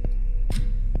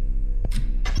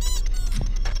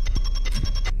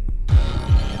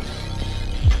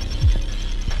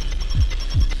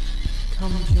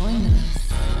 Come join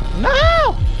us.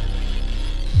 No!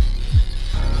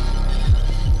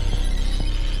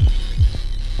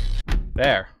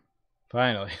 There.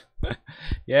 Finally.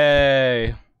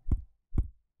 Yay!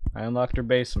 I unlocked her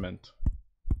basement.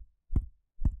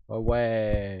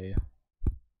 Away.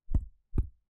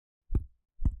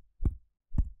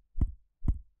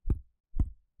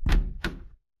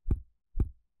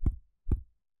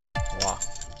 Wow.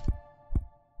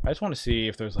 I just want to see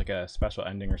if there's like a special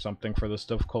ending or something for this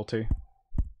difficulty.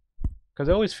 Because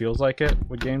it always feels like it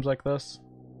with games like this.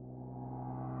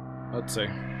 Let's see.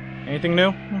 Anything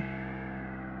new?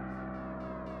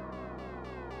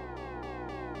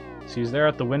 She's there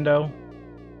at the window.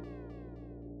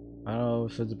 I don't know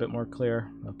if it's a bit more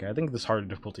clear. Okay, I think this harder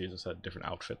difficulty is just a different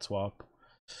outfit swap.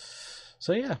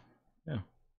 So yeah. Yeah,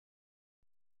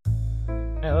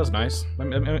 that was nice. Let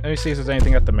me see if there's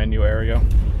anything at the menu area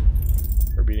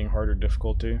for beating harder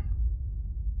difficulty.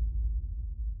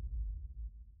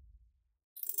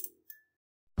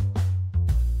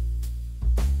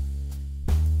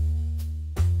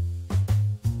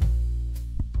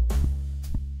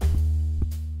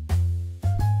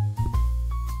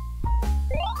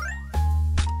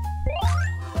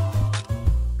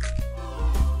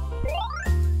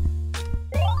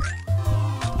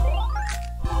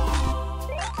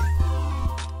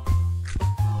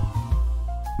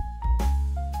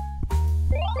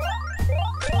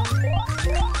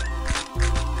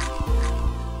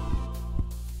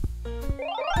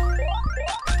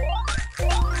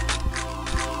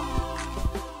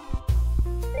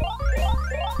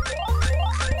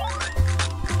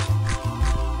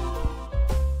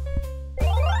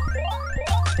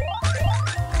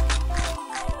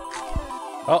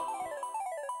 Oh.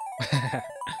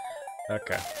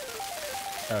 Okay.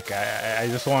 Okay, I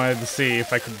just wanted to see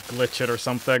if I could glitch it or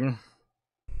something.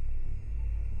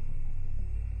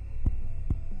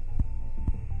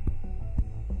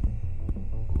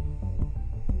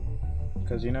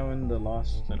 Because you know in the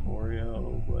Lost and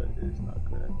Oreo, what is not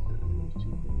good at those 2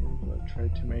 things, but I've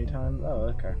tried too many times.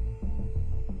 Oh, okay.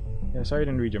 Yeah, sorry I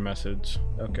didn't read your message.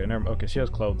 Okay, okay, she has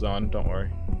clothes on, don't worry.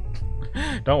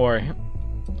 Don't worry.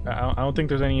 I don't think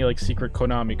there's any like secret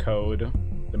Konami code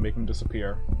to make him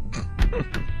disappear.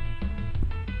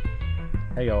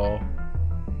 Hey y'all.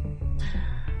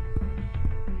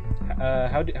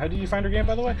 How did you find her game,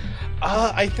 by the way?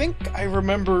 I think I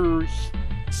remember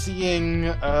seeing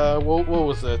what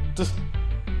was it?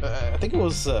 I think it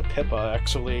was Pippa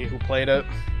actually who played it.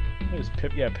 It was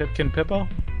Pipkin Pippa.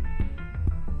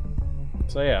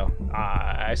 So yeah,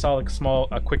 I saw like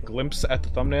a quick glimpse at the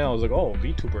thumbnail. I was like, oh,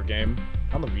 VTuber game.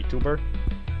 I'm a VTuber.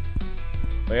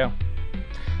 But yeah.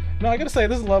 No, I gotta say,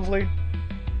 this is lovely.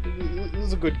 This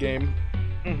is a good game.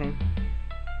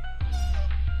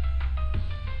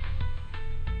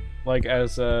 Like,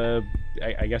 as I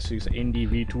guess he's an indie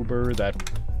VTuber that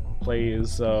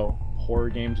plays horror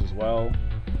games as well.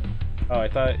 Oh, I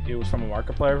thought it was from a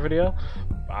Markiplier video.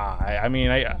 I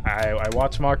mean, I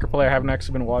watch Markiplier. I haven't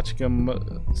actually been watching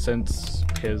him since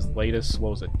his latest,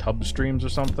 what was it, tub streams or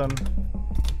something.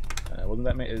 Wasn't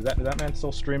that man? Is that man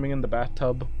still streaming in the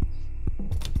bathtub?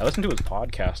 I listen to his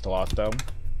podcast a lot, though.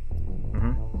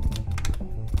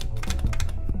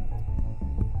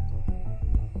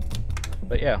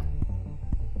 But yeah,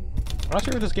 I'm not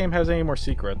sure if this game has any more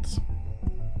secrets.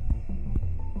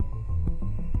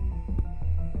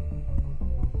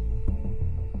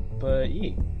 But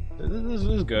yeah, this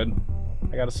is good,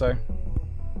 I gotta say.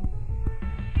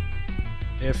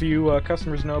 If you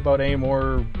customers know about any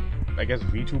more, I guess,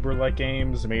 VTuber-like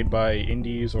games made by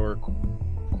indies or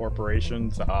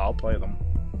corporations, I'll play them.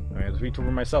 I mean, as a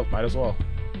VTuber myself, might as well.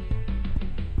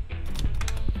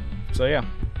 So yeah,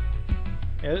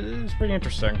 it's pretty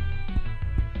interesting.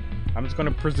 I'm just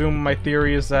gonna presume my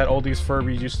theory is that all these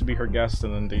Furbies used to be her guests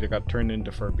and then they got turned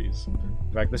into Furbies.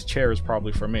 In fact, this chair is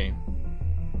probably for me.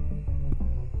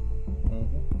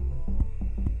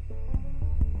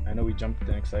 I know we jumped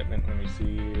in excitement when we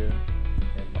see him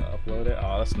upload it.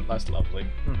 Oh, that's lovely.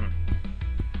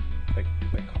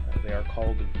 They are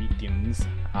called Vittens.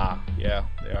 Ah, yeah,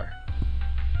 they are.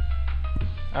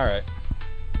 Alright.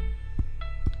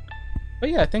 But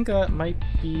yeah, I think that might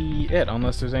be it,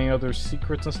 unless there's any other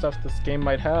secrets and stuff this game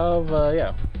might have.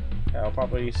 Yeah, I'll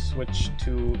probably switch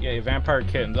to, Vampire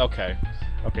Kittens. Okay,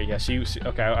 yeah,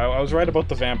 okay, I was right about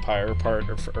the vampire part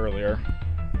earlier.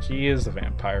 She is a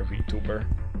vampire VTuber.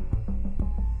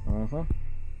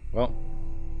 Well,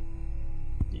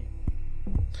 yeah.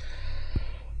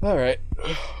 Alright,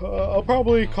 I'll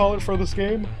probably call it for this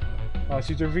game.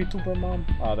 She's your VTuber mom?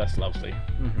 Oh, that's lovely.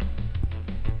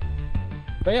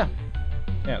 But yeah,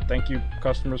 thank you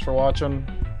customers for watching.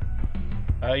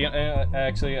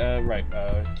 Actually, right,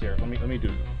 here, let me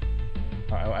do,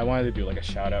 I wanted to do like a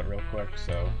shout out real quick,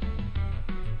 so.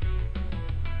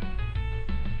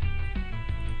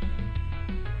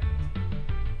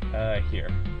 Here.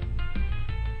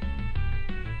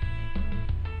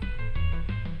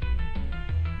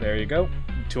 There you go.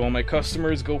 To all my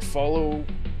customers, go follow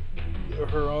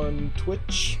her on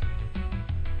Twitch.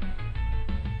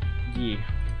 Yeah.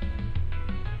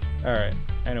 Alright.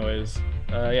 Anyways,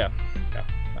 yeah.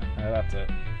 That's it.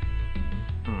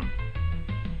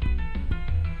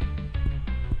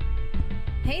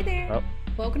 Hey there. Oh.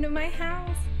 Welcome to my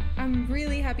house. I'm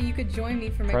really happy you could join me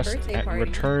for my Press birthday party.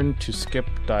 return to skip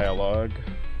dialogue.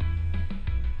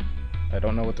 I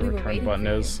don't know what the We were return waiting button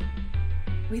for you. is.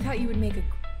 We thought you would make a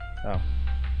Oh.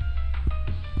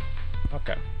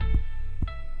 Okay.